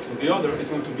velocity to the other, is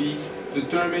going to be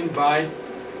determined by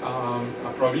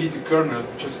a probability kernel,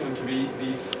 which is going to be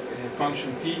this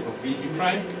function t of v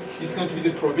prime. This is going to be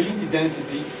the probability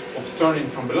density of turning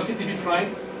from velocity v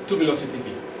prime to velocity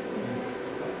v,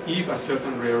 if a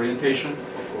certain reorientation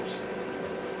occurs.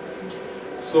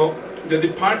 So the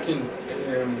departing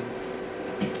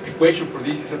equation for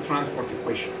this is a transport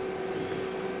equation.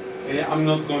 I'm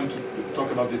not going to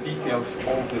talk about the details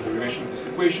of the derivation of this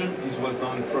equation. This was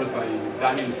done first by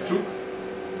Daniel Struck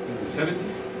in the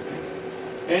 70s.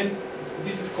 And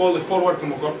this is called the forward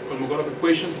Kolmogorov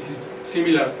equation. This is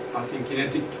similar as in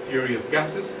kinetic theory of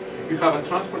gases. You have a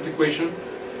transport equation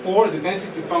for the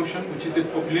density function, which is the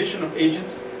population of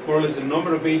agents, more or less the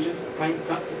number of agents at time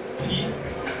t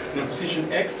in a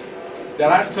position x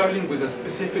that are turning with a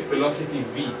specific velocity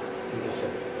v in the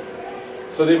set.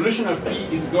 So the evolution of p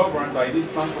is governed by this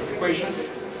transport equation,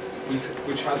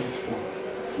 which has this form.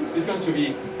 It's going to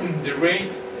be the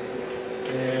rate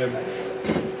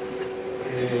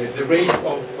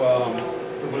of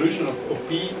evolution of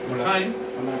p over time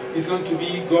is going to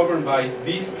be governed by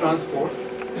this transport.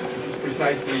 This is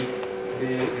precisely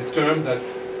the term that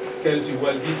tells you,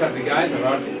 well, these are the guys that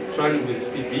are traveling with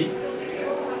speed v,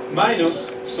 minus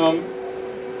some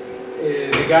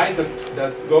the guys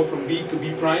that go from v to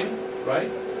v prime,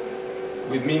 right,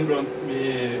 with mean run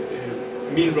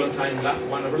time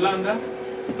 1 over lambda,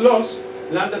 plus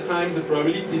lambda times the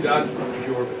probability that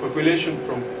your population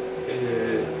from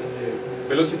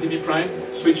velocity v prime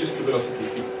switches to velocity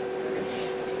v.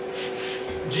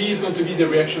 G is going to be the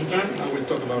reaction term, and we'll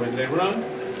talk about it later on.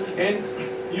 And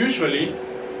usually,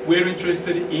 we're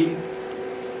interested in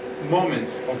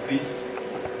moments of this,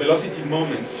 velocity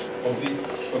moments of this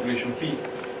population P.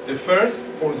 The first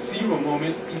or zero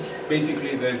moment is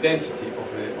basically the density of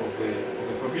the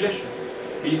population.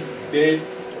 Is the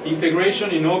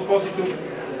integration in all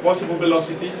possible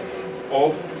velocities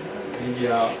of the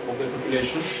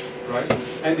population, right?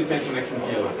 And depends on x and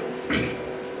t alone.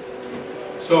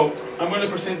 So I'm going to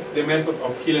present the method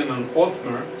of Hillen and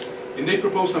Othmer, and they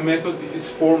propose a method. This is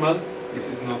formal. This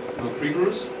is not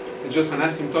rigorous. It's just an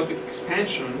asymptotic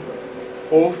expansion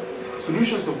of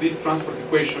solutions of this transport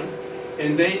equation,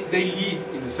 and they lead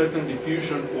in a certain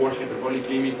diffusion or hyperbolic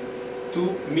limit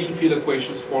to mean field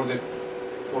equations for the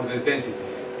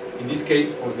densities. In this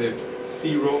case, for the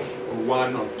 0 or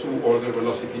 1 or 2 order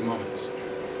velocity moments.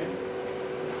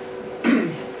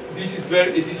 Okay.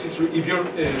 If you're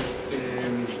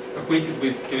acquainted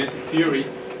with kinetic theory,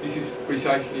 this is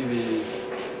precisely the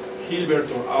Hilbert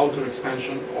or outer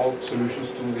expansion of solutions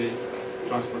to the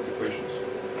transport equations.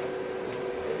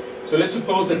 So let's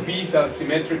suppose that V is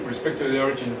symmetric with respect to the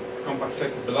origin compact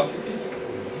set of velocities,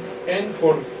 and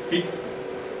for fixed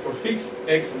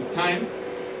x and time,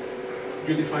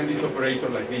 you define this operator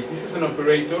like this. This is an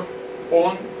operator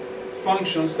on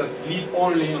functions that live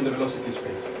only on the velocity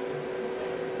space.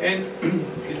 And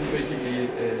this is basically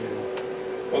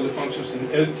all the functions in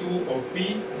L2 of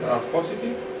P that are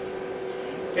positive.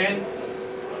 And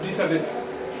these are the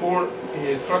 4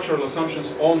 structural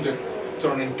assumptions on the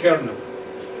Turner kernel.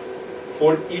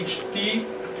 For each t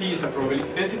is a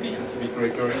probability density, has to be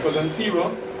greater or equal than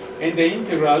 0, and the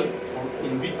integral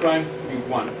in B prime has to be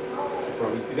 1. It's a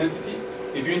probability density.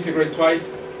 If you integrate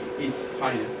twice, it's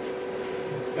finite.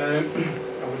 I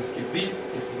will skip this.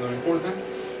 This is not important.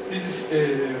 This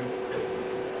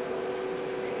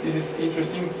is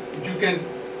interesting.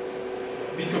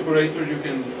 This operator you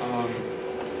can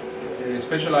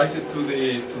specialize it to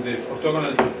the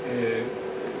orthogonal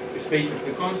space of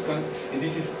the constants, and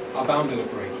this is a bounded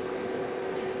operator.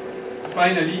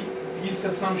 Finally, this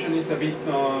assumption is a bit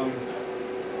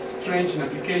strange in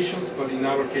applications, but in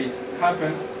our case it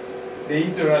happens. The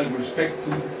integral with respect to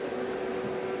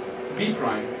B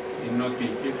prime and not B.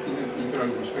 The integral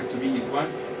with respect to B is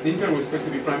 1. The integral with respect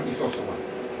to B prime is also 1.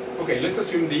 Okay, let's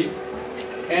assume this,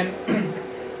 and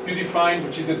you define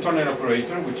which is the Turner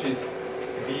operator, which is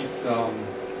this.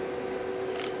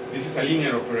 This is a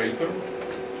linear operator.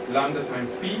 Lambda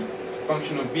times P is a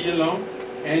function of B alone,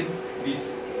 and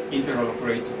this integral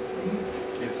operator.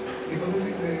 Yes.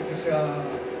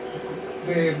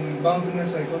 The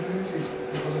boundedness hypothesis is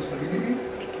because of stability.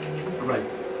 Right.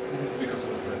 It's because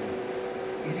of stability.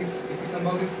 If it's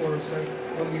unbounded for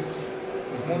only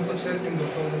small subset in the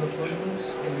orthogonal of constants,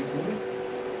 does it work?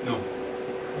 No.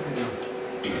 No.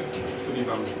 It's to be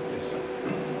bounded. Yes.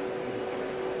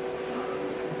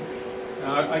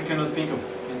 I cannot think of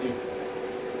any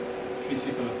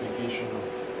physical application of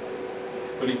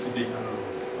what it could be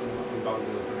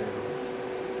unbounded operator.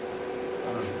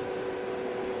 I don't know.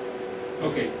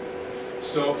 Okay,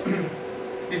 so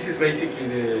this is basically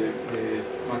the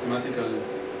mathematical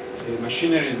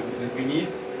machinery that we need.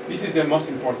 This is the most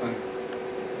important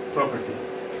property.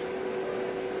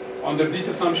 Under these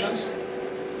assumptions,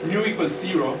 mu equals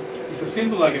 0 is a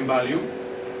simple eigenvalue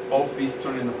of this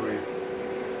Turner operator.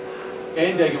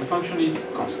 And the eigenfunction is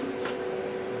constant.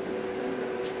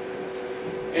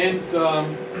 And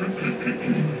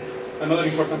another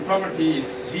important property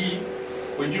is D.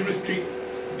 When you restrict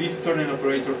this Turner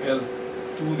operator L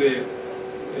to the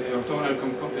orthogonal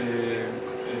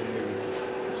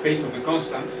space of the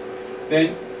constants,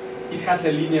 then it has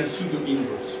a linear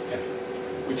pseudo-inverse F,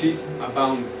 which is a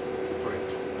bound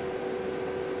operator.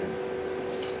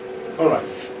 All right.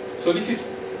 So this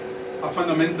is a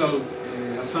fundamental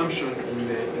assumption in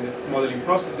the modeling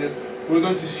processes. We're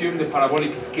going to assume the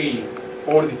parabolic scaling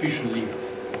or diffusion limit,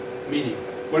 meaning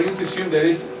we're going to assume there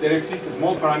exists a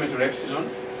small parameter epsilon,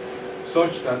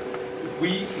 such that if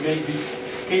we make this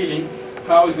scaling,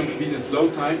 tau is going to be the slow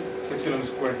time, it's epsilon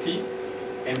squared t,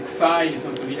 and psi is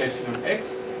going to be epsilon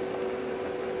x.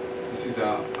 This is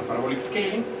a parabolic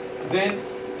scaling. Then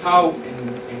tau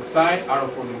and psi are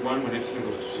of order 1 when epsilon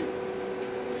goes to 0.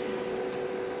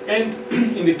 And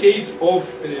in the case of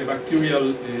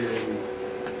bacterial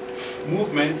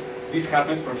movement, this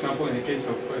happens, for example, in the case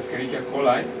of Escherichia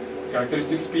coli.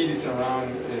 Characteristic speed is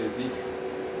around this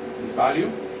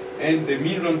value, and the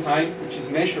mean run time, which is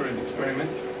measured in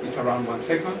experiments, is around 1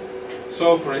 second.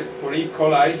 So for E.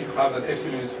 coli, you have that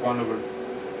epsilon is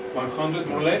 1/100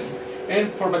 more or less,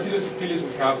 and for Bacillus subtilis,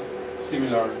 we have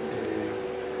similar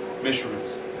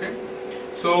measurements. Okay,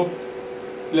 so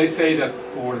let's say that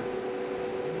for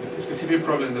the specific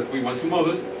problem that we want to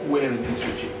model, we're in this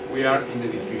regime. We are in the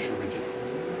diffusion regime.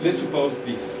 Let's suppose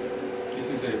this. This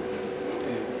is the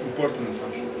important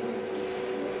assumption.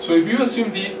 So if you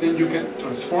assume this, then you can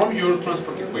transform your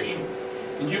transport equation,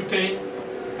 and you obtain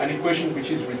an equation which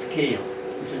is rescaled.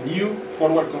 It's a new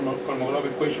forward Kolmogorov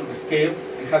equation, rescaled,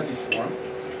 and has this form.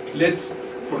 Let's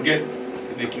forget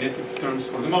the kinetic terms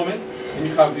for the moment, and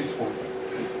you have this form.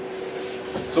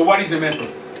 So what is the method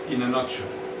in a nutshell,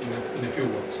 in a few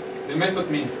words? The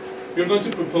method means you're going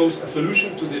to propose a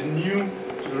solution to the new,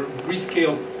 to the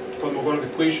rescaled Kolmogorov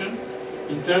equation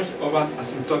in terms of an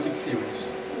asymptotic series,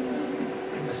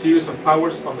 a series of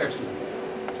powers of epsilon.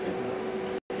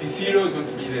 P0 is going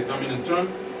to be the dominant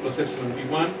term, plus epsilon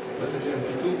P1, plus epsilon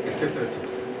P2, etc., etc.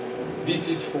 This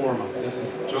is formal. This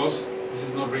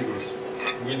is not rigorous.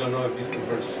 We don't know if this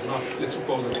converges or not. Let's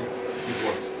suppose that this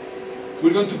works.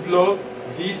 We're going to plug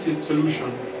this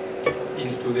solution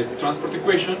into the transport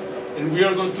equation, and we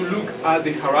are going to look at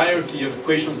the hierarchy of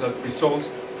equations that results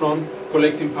from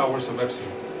collecting powers of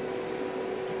epsilon.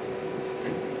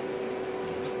 Okay.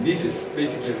 This is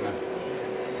basically the method.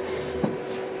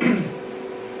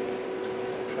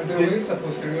 Are there ways a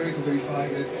posteriori to verify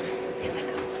that?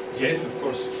 Yes, of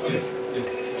course. Yes, yes.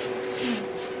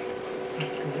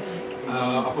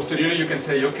 A posteriori, you can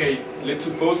say, okay, let's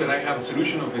suppose that I have a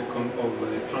solution of the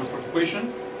transport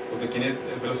equation of the kinetic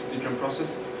velocity jump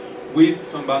processes with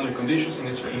some boundary conditions,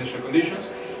 initial conditions,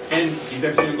 and if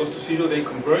epsilon goes to 0, they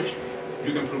converge.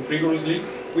 You can prove rigorously.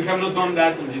 We have not done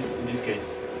that in this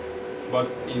case, but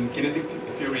in kinetic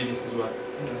theory, this is what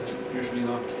usually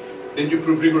done. Then you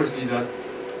prove rigorously that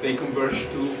they converge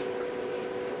to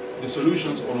the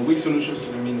solutions or weak solutions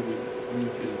to the mean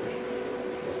field equation.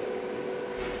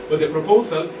 But the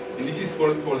proposal, and this is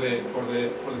for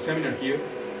the seminar here,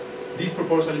 this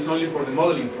proposal is only for the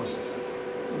modeling process.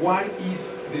 What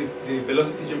is the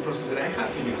velocity jump process that I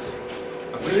have to use?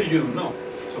 Apparently you don't know.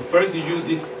 So first you use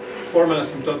this formal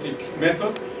asymptotic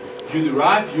method, you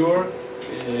derive your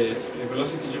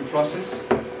velocity jump process,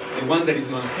 the one that is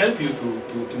going to help you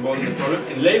to model the problem,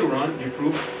 and later on you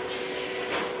prove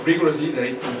rigorously that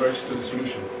it converges to the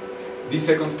solution. This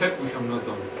second step we have not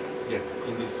done yet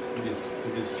in this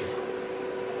case.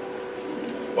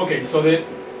 Okay, so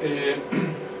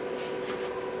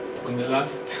on the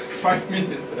last 5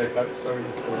 minutes that I have, sorry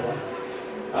for that,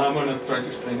 I'm going to try to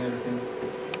explain everything.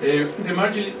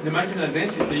 The marginal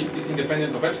density is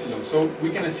independent of epsilon, so we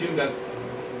can assume that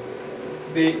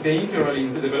the integral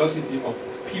in the velocity of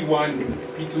P1,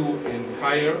 P2, and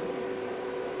higher,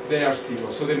 they are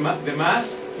 0. So the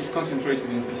mass is concentrated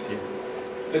in P0.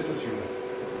 Let's assume that.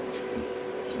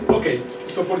 Okay,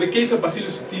 so for the case of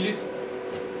Bacillus subtilis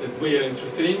that we are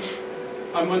interested in,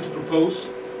 I'm going to propose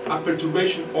a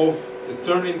perturbation of the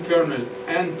turning kernel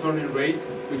and turning rate,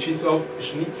 which is of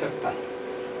Schnitzer type.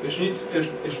 The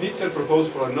Schnitzer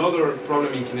proposed for another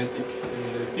problem in kinetic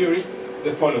theory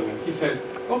the following. He said,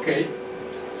 okay,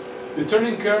 the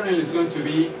turning kernel is going to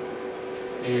be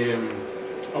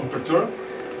unperturbed.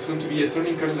 It's going to be a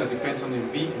turning kernel that depends on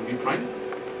V and V prime.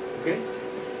 Okay?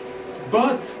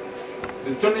 But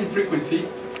the turning frequency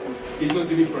is going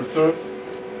to be perturbed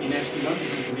in epsilon. It's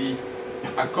going to be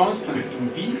a constant in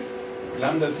V,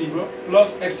 lambda 0,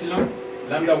 plus epsilon,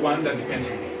 lambda 1 that depends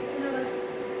on V.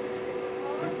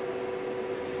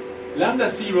 Lambda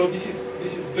 0, this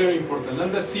is very important.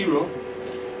 Lambda 0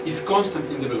 is constant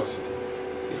in the velocity.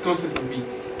 It's constant in V.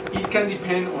 It can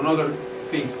depend on other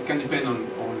things. It can depend on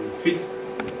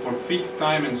fixed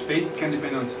time and space. It can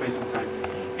depend on space and time.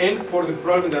 And for the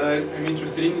problem that I'm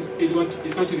interested in,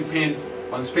 it's going to depend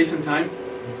on space and time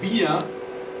via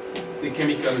the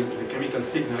chemical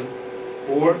signal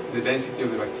or the density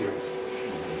of the bacteria.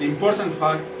 The important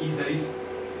fact is that it's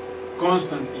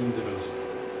constant in the velocity.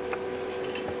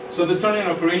 So the turning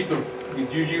operator,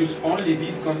 if you use only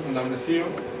this constant lambda 0,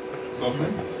 goes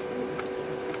like this.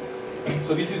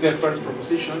 So this is the first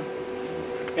proposition.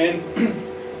 And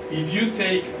if you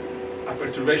take a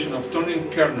perturbation of turning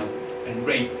kernel and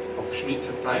rate of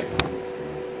Schnitzer type,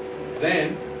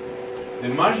 then the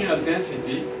marginal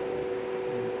density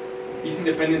is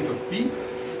independent of P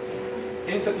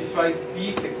and satisfies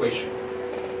this equation.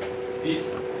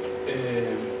 This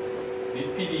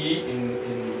PDE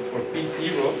for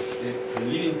P0, the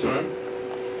leading term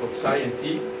for psi and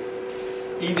t,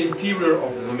 in the interior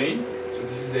of the domain. So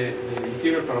this is the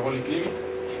interior parabolic limit.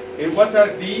 And what are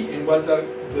D and what are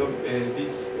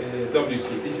this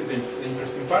WC? This is the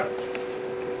interesting part.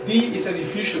 D is a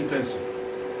diffusion tensor.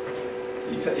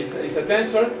 It's a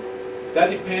tensor that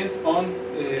depends on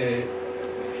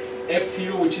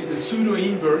F0, which is the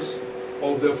pseudo-inverse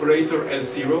of the operator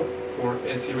L0, for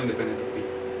L0 independent of B.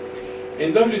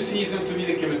 And WC is going to be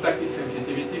the chemotactic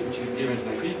sensitivity, which is given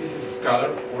like this. This is a scalar,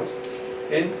 of course.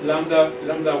 And lambda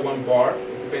 1 bar,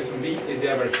 it depends on B, is the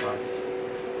average values.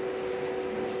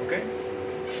 Okay?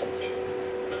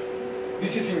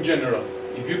 This is in general.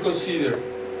 If you consider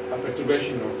a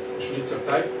perturbation of Schnitzer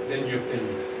type, then you obtain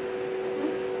this.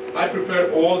 I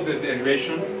prepare all the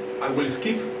derivation. I will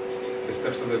skip the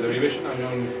steps of the derivation. I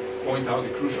will point out the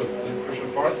crucial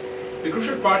parts. The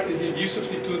crucial part is if you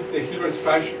substitute the Hilbert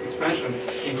expansion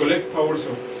and collect powers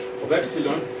of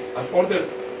epsilon at order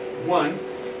 1,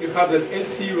 you have that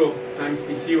L0 times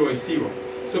P0 is 0.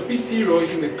 So P0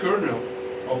 is in the kernel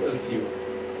of L0.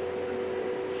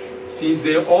 Since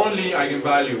the only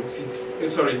eigenvalue,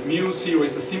 mu0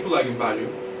 is a simple eigenvalue,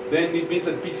 then it means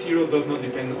that P0 does not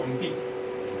depend on V.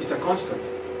 It's a constant.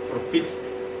 For fixed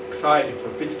psi and for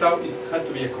fixed tau, it has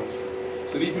to be a constant.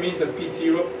 So this means that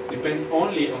P0 depends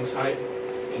only on psi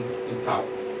and tau.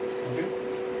 Okay?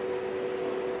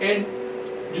 And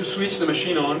you switch the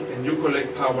machine on and you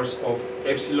collect powers of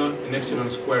epsilon and epsilon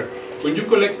squared. When you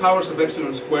collect powers of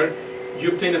epsilon squared, you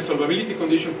obtain a solvability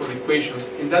condition for the equations,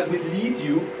 and that will lead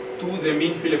you to the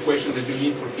mean field equation that you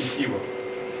need for P0.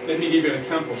 Let me give you an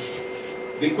example.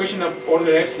 The equation of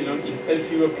order epsilon is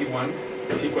L0 P1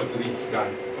 is equal to this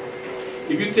guy.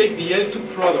 If you take the L2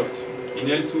 product in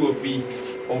L2 of V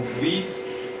of this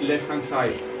left-hand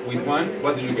side with 1,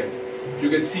 what do you get? You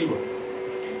get 0.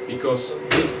 Because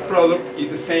this product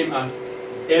is the same as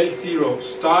L0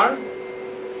 star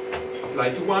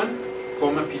applied to 1,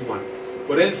 comma P1.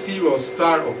 But L0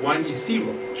 star of 1 is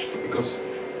 0. Because,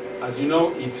 as you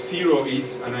know, if 0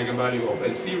 is an eigenvalue of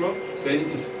L0,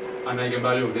 then it's an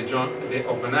eigenvalue of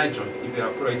of an adjoint, if the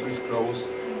operator is closed,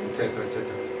 etc., etc.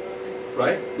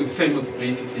 Right? With the same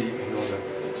multiplicity and all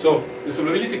that. So the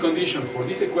solvability condition for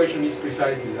this equation is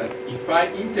precisely that if I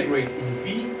integrate in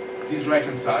V this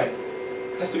right-hand side,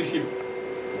 it has to be 0.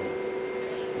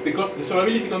 Because the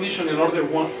solvability condition in order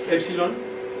 1 epsilon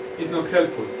is not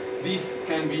helpful. This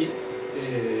can be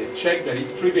checked that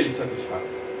it's trivially satisfied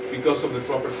because of the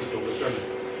properties of the kernel.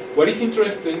 What is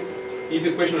interesting is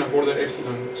the equation of order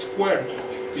epsilon squared,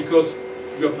 because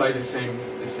you apply the same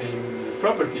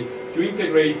property. You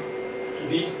integrate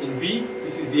this in V.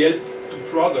 This is the L2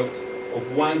 product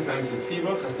of 1 times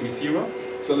L0 has to be 0.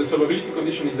 So the solvability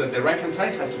condition is that the right-hand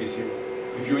side has to be 0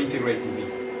 if you integrate in V.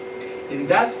 And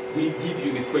that will give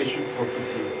you the equation for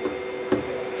P0.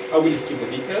 I will skip the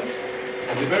details.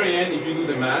 At the very end, if you do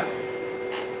the math,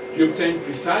 you obtain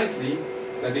precisely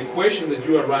that the equation that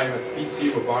you arrive at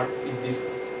P0 bar is this one.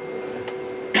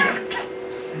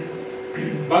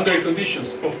 Boundary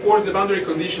conditions. Of course, the boundary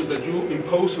conditions that you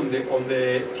impose on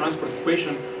the transport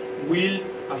equation will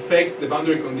affect the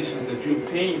boundary conditions that you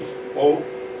obtain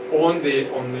on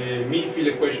the mean field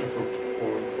equation for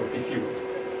P0.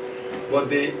 But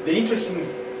the interesting,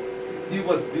 this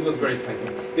was very exciting.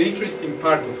 The interesting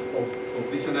part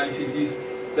of this analysis is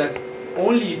that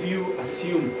only if you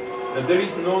assume that there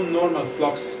is no normal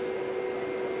flux,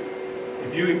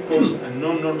 if you impose a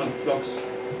non-normal flux,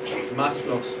 mass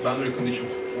flux boundary condition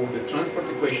for the transport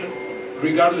equation,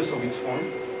 regardless of its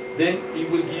form, then it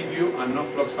will give you a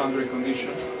no-flux boundary condition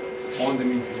on the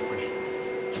mean field equation.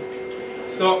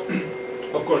 So,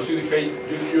 of course, you define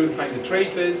the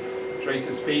traces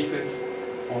spaces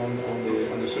on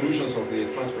the solutions of the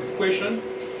transport equation,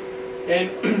 and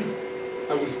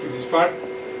I will skip this part.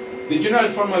 The general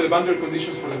form of the boundary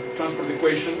conditions for the transport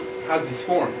equation has this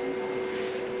form: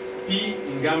 P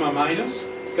in gamma minus.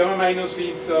 Gamma minus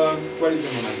is, what is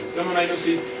gamma minus? Gamma minus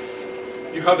is,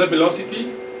 you have the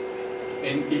velocity,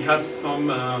 and it has some,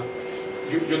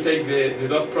 you take the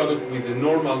dot product with the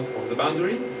normal of the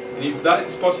boundary, and if that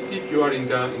is positive, you are in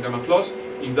gamma plus.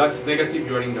 If that's negative,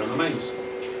 you are in gamma minus.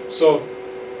 So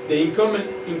the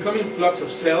incoming flux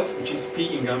of cells, which is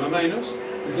P in gamma minus,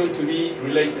 is going to be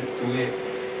related to the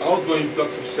outgoing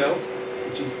flux of cells,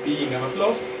 which is P in gamma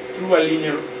plus, through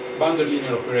a boundary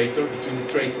linear operator between the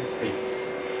traces spaces.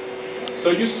 So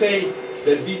you say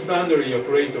that this boundary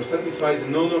operator satisfies the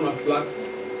non-normal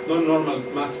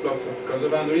mass flux across the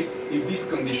boundary if this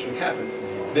condition happens.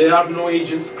 There are no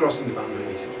agents crossing the boundary,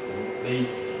 basically. They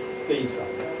stay inside.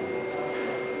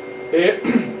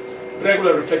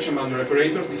 Regular reflection boundary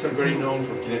operators, these are very known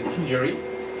for kinetic theory.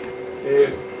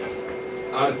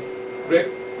 An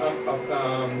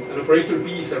operator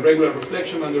B is a regular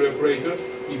reflection boundary operator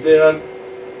if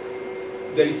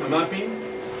there is a mapping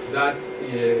that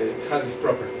has these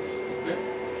properties. Okay?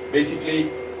 Basically,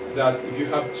 that if you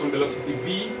have some velocity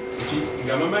v, which is in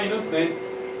gamma minus, then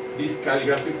this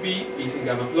calligraphic v is in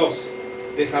gamma plus.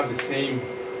 They have the same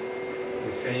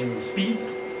speed,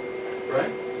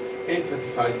 right? and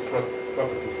satisfy the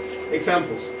properties.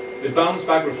 Examples: the bounce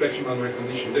back reflection boundary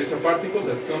condition. There is a particle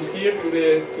that comes here to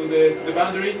the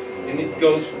boundary, and it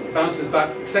bounces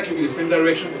back exactly with the same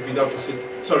direction but with opposite.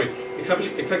 Sorry, exactly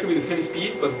with the same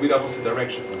speed but with opposite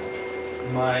direction.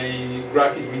 My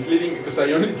graph is misleading because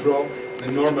I only draw the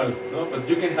normal, no? But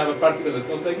you can have a particle that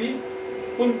goes like this,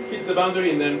 boom, hits the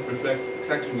boundary, and then reflects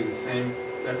exactly with the same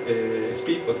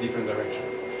speed but different direction.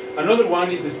 Another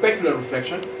one is the specular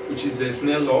reflection, which is the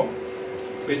Snell law.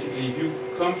 Basically, if you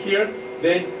come here,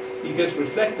 then it gets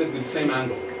reflected with the same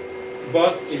angle.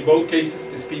 But in both cases,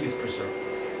 the speed is preserved.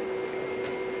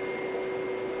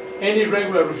 Any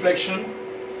regular reflection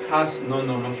has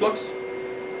non-normal flux.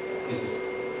 This is,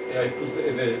 I put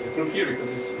the proof here because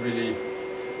it's really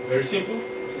very simple.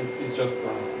 It's just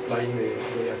applying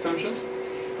the assumptions.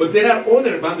 But there are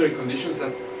other boundary conditions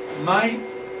that might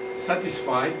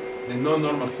satisfy the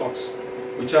non-normal flux,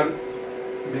 which are,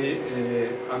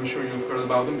 I'm sure you've heard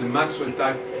about them, the Maxwell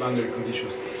type boundary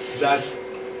conditions that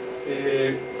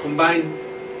combine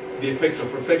the effects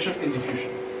of reflection and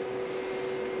diffusion.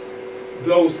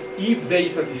 Those, if they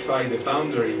satisfy the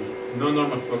boundary,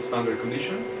 non-normal flux boundary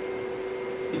condition,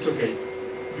 it's okay.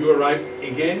 You arrive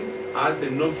again at the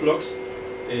no-flux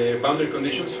boundary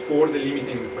conditions for the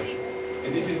limiting equation.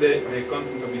 And this is the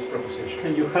content of this proposition.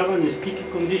 Can you have a sticky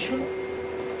condition?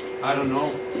 I don't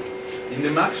know. In the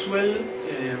Maxwell,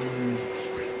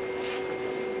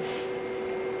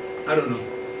 I don't know.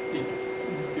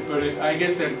 But I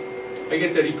guess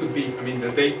that it could be. I mean,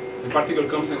 that the particle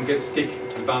comes and gets stick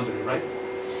to the boundary, right?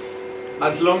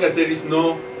 As long as there is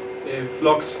no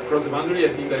flux across the boundary,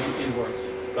 I think that it works.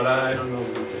 But I don't know.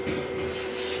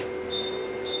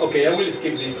 Okay, I will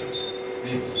skip this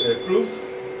proof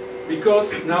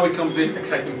because now it comes the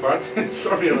exciting part.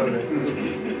 Sorry about that.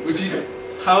 Which is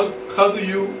how do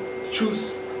you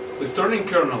choose the turning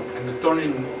kernel and the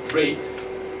turning rate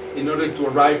in order to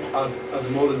arrive at the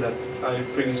model that I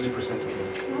previously presented.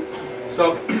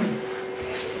 So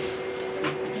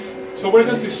we're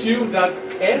going to assume that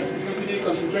S is going to be the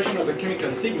concentration of the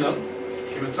chemical signal,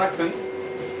 chemoattractant,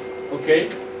 okay,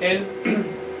 and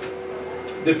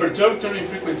the perturbed turning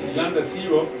frequency lambda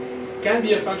 0 can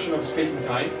be a function of space and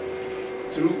time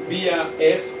through via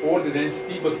S or the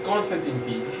density, but constant in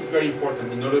V. This is very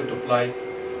important in order to apply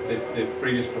the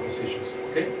previous propositions.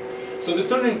 Okay, so the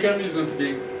turning kernel is going to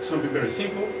be something very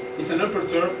simple. It's an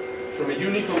unperturbed from a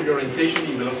uniform orientation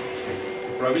in velocity space.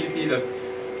 The probability that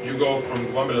you go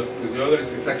from one velocity to the other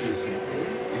is exactly the same.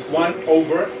 It's 1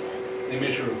 over the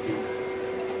measure of V.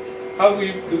 How do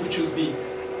we choose V?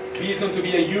 V is going to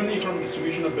be a uniform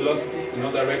distribution of velocities in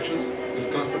all directions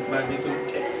with constant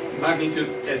magnitude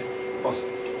as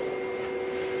possible.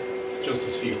 It's just a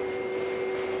sphere.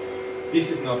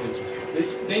 This is not interesting.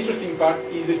 The interesting part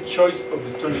is the choice of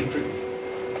the turning frequency.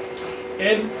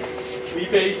 And we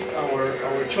based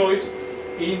our choice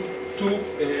in two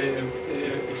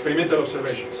experimental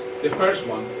observations. The first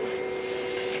one,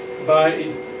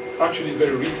 actually it's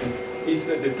very recent, is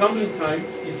that the tumbling time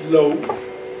is low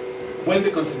when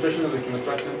the concentration of the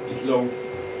chemoattractant is low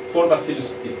for Bacillus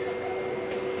subtilis.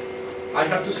 I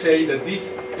have to say that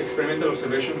this experimental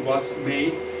observation was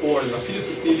made for Bacillus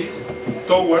subtilis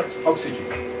towards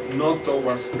oxygen, not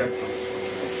towards peptone.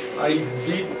 I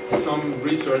did some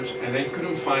research and I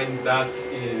couldn't find that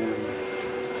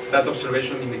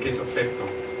observation in the case of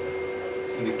peptone,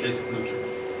 in the case of neutron.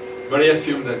 But I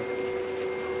assume that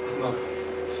it's not.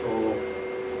 So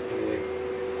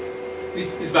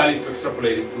this is valid to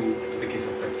extrapolate it to the case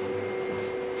of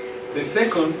peptone. The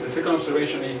second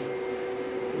observation is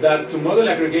that to model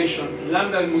aggregation,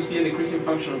 lambda must be a decreasing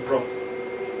function of rho,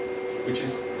 which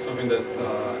is something that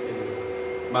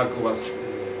Marco was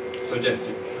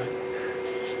suggesting.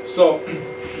 Right? So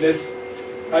let's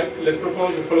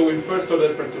propose the following first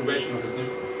order perturbation of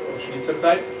the Schnitzer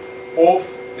type of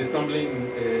the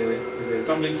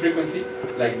tumbling frequency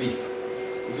like this.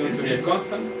 It's going to be a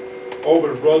constant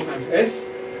over rho times S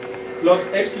plus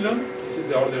epsilon. This is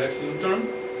the order epsilon term.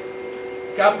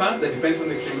 Kappa, that depends on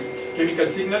the chemical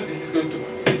signal. This is going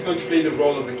to play the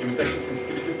role of the chemotactic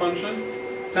sensitivity function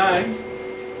times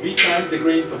V times the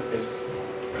gradient of S.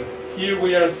 Here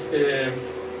we are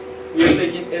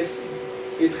taking S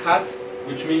hat,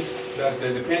 which means that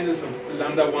the dependence of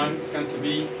lambda 1 is going to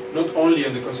be not only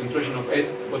on the concentration of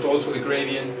S, but also the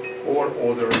gradient or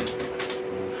other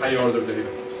higher order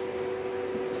derivatives.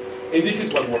 And this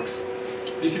is what works.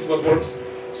 This is what works.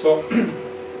 So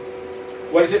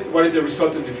what is the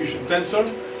resultant diffusion tensor?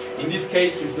 In this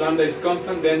case, since lambda is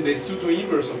constant, then the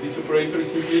pseudo-inverse of this operator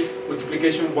is simply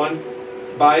multiplication 1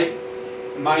 by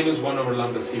minus 1 over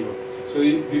lambda 0. So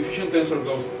the diffusion tensor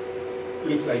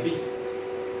looks like this.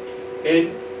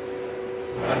 And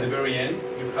at the very end,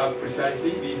 you have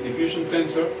precisely this diffusion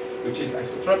tensor, which is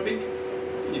isotropic,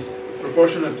 is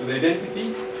proportional to the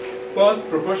identity, but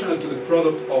proportional to the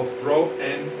product of rho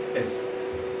and S.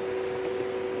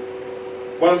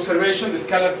 One observation, this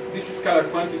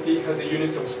scalar quantity has the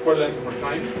units of square length over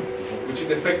time, which is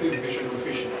the effective diffusion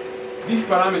coefficient. This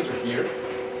parameter here,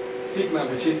 sigma,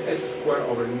 which is S squared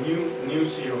over nu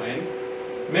 0 n,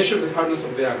 measures the hardness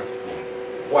of the agar.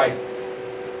 Why?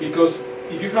 Because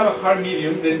if you have a hard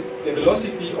medium, then the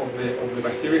velocity of the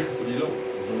bacteria has to be low.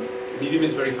 The medium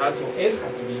is very hard, so S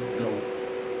has to be low.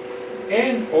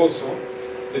 And also,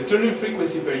 the turning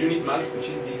frequency per unit mass, which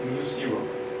is this nu 0,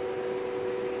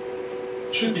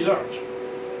 should be large.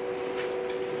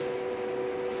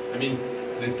 I mean,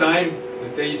 the time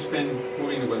that they spend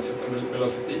moving with a certain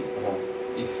velocity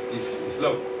is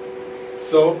low.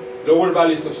 So, lower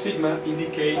values of sigma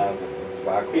indicate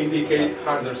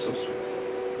harder substrates.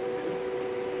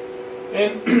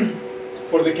 And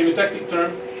for the chemotactic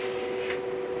term,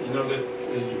 in order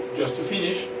just to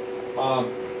finish,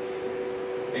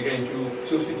 again, you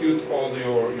substitute all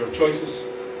your choices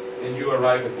and you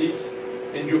arrive at this,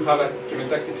 and you have a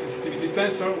chemotactic sensitivity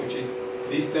tensor, which is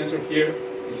this tensor here,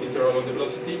 this integral on the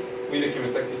velocity, with a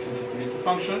chemotactic sensitivity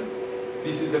function.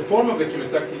 This is the form of the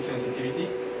chemotactic sensitivity,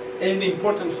 and the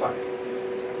important fact,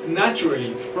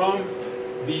 naturally from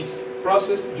this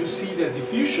process you see that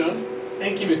diffusion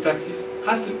and chemotaxis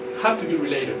have to be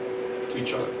related to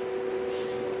each other.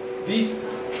 This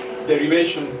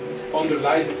derivation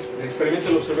underlies the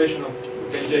experimental observation of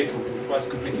Ben Jacob, which was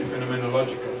completely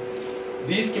phenomenological.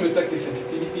 This chemotactic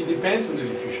sensitivity depends on the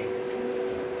diffusion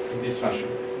in this fashion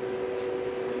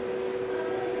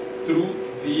through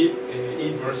the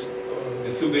inverse,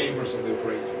 the pseudo-inverse of the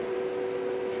operator.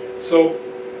 So,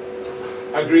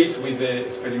 agrees with the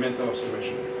experimental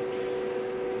observation.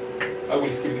 I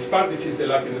will skip this part. This is the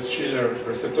Lapidus-Schiller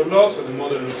receptor law, so the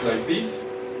model looks like this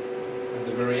at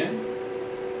the very end.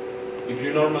 If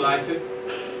you normalize it,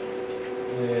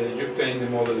 you obtain the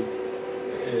model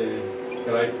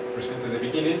that I presented at the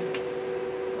beginning.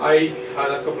 I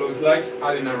had a couple of slides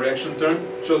adding a reaction term,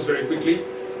 just very quickly.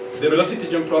 The velocity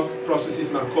jump process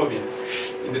is Markovian,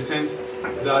 in the sense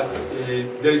that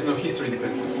there is no history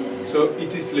dependence. So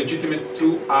it is legitimate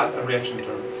to add a reaction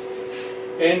term.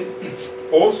 And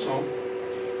also,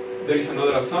 there is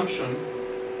another assumption,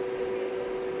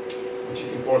 which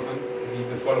is important, and is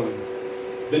the following.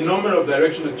 The number of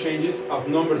directional changes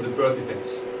outnumber the birth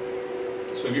events.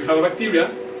 So if you have a bacteria,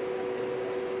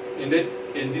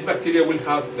 and this bacteria will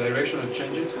have directional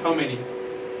changes, how many?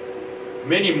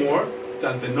 Many more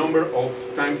than the number of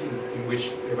times in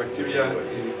which the bacteria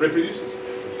reproduces.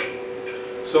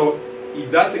 So if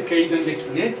that's the case, then the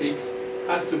kinetics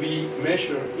has to be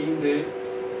measured in the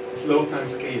slow time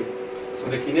scale. So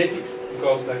the kinetics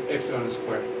goes like epsilon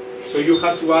squared. So you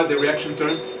have to add the reaction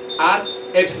term at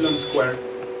epsilon squared,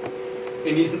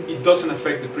 and it doesn't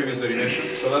affect the previous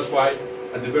derivation. So that's why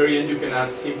at the very end you can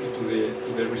add simply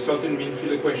to the resulting mean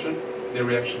field equation the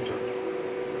reaction term.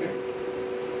 Okay?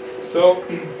 So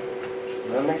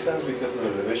that makes sense because the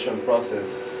division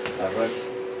process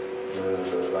arrests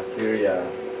the bacteria.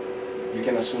 You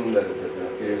can assume that the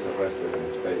bacteria is arrested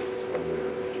in space when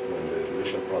the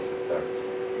division process starts.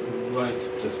 Right.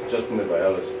 Just in the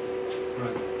biology.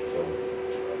 Right.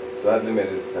 So that limit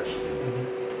is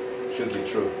actually should be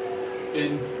true.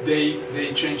 And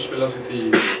they change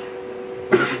velocity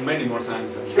many more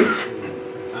times than the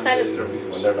times they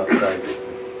reproduce. When they're not trying.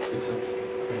 Exactly.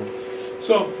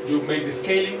 So you make the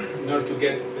scaling in order to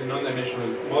get the non-dimensional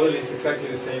model. It's exactly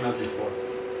the same as before.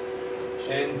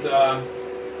 And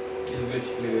this is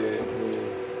basically the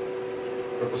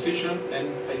proposition.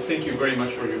 And I thank you very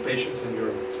much for your patience and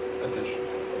your attention.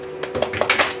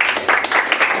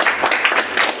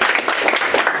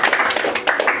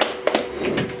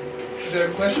 There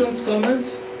are questions,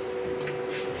 comments?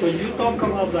 When you talk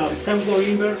about the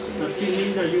pseudo-inverse, does it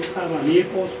mean that you have an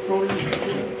ear-post problem?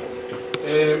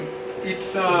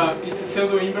 It's a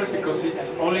pseudo-inverse because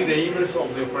it's only the inverse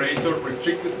of the operator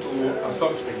restricted to a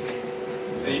subspace.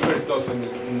 The inverse doesn't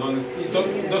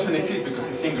exist because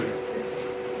it's singular.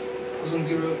 It was on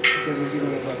zero because it's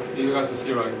zero in value. It has a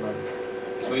zero value.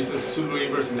 So it's a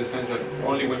pseudo-inverse in the sense that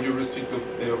only when you restrict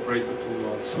the operator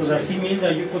to So does it mean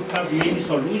that you could have many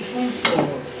solutions or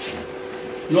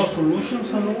no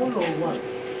solutions at all, or what?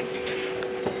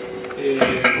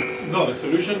 No, the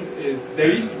solution,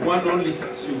 there is one only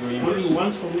pseudo-inverse. Only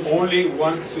one solution? Only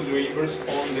one pseudo-inverse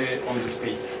on the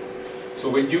space. So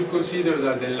when you consider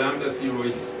that the lambda 0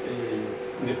 is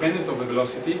independent of the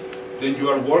velocity, then you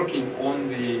are working on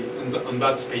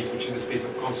that space, which is the space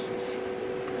of constants.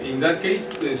 in that case,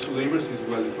 the pseudo-inverse is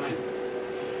well defined.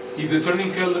 If the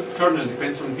turning kernel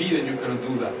depends on V, then you cannot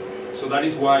do that. So that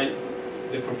is why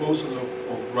the proposal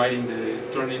of writing the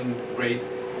turning rate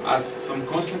as some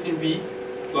constant in V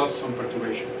plus some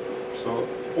perturbation. So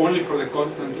only for the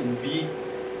constant in V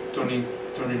turning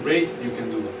rate you can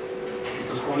do that.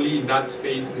 Because only in that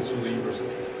space the pseudo-inverse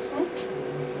exists.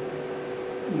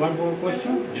 One more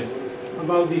question? Yes.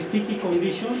 About the sticky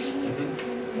conditions.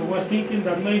 I was thinking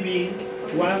that maybe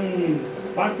one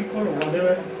particle or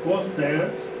whatever goes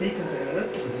there, sticks there,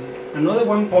 another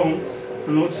one comes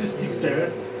and also sticks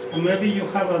there, and maybe you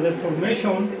have a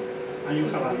deformation and you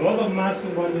have a lot of mass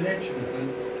in one direction.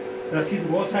 Does it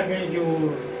goes against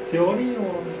your theory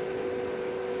or?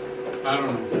 I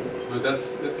don't know, but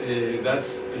that's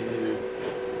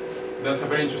a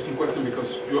very interesting question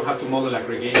because you have to model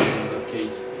aggregation in that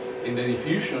case, and the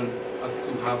diffusion has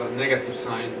to have a negative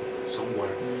sign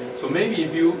somewhere. So maybe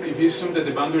if you assume that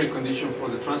the boundary condition for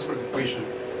the transport equation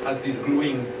has this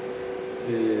gluing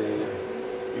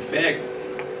effect,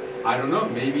 I don't know,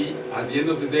 maybe at the end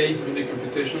of the day doing the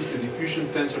computations, the diffusion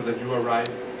tensor that you arrive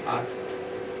at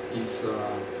is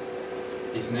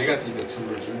negative at some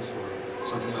regimes or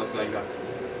something like that.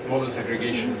 Models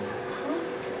aggregation.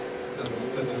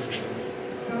 That's interesting.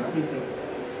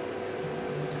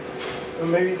 Well,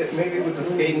 maybe with the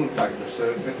scaling factor. So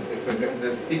if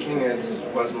the stickiness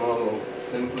was modeled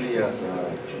simply as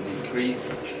a decrease,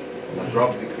 a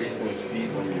drop decrease in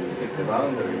speed when you hit the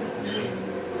boundary,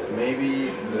 maybe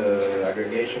the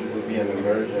aggregation would be an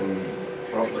emergent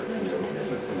property of the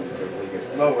system because they get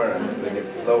slower, and if they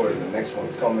get slower, the next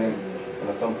ones come in, and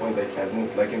at some point they can't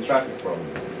move, like in traffic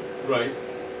problems. Right,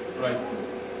 right.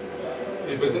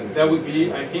 But that would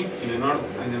be, I think, in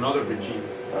another regime.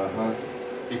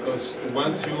 Because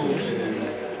once you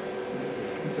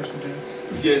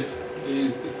yes,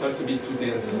 it starts to be too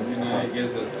dense. And I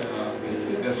guess that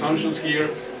the assumptions here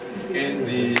and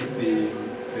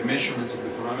the measurements of the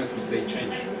parameters, they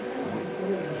change.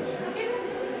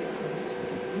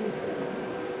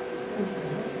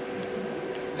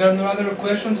 There are no other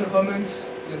questions or comments.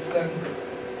 Let's thank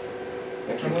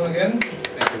Ramón again.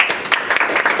 Thank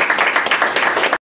you.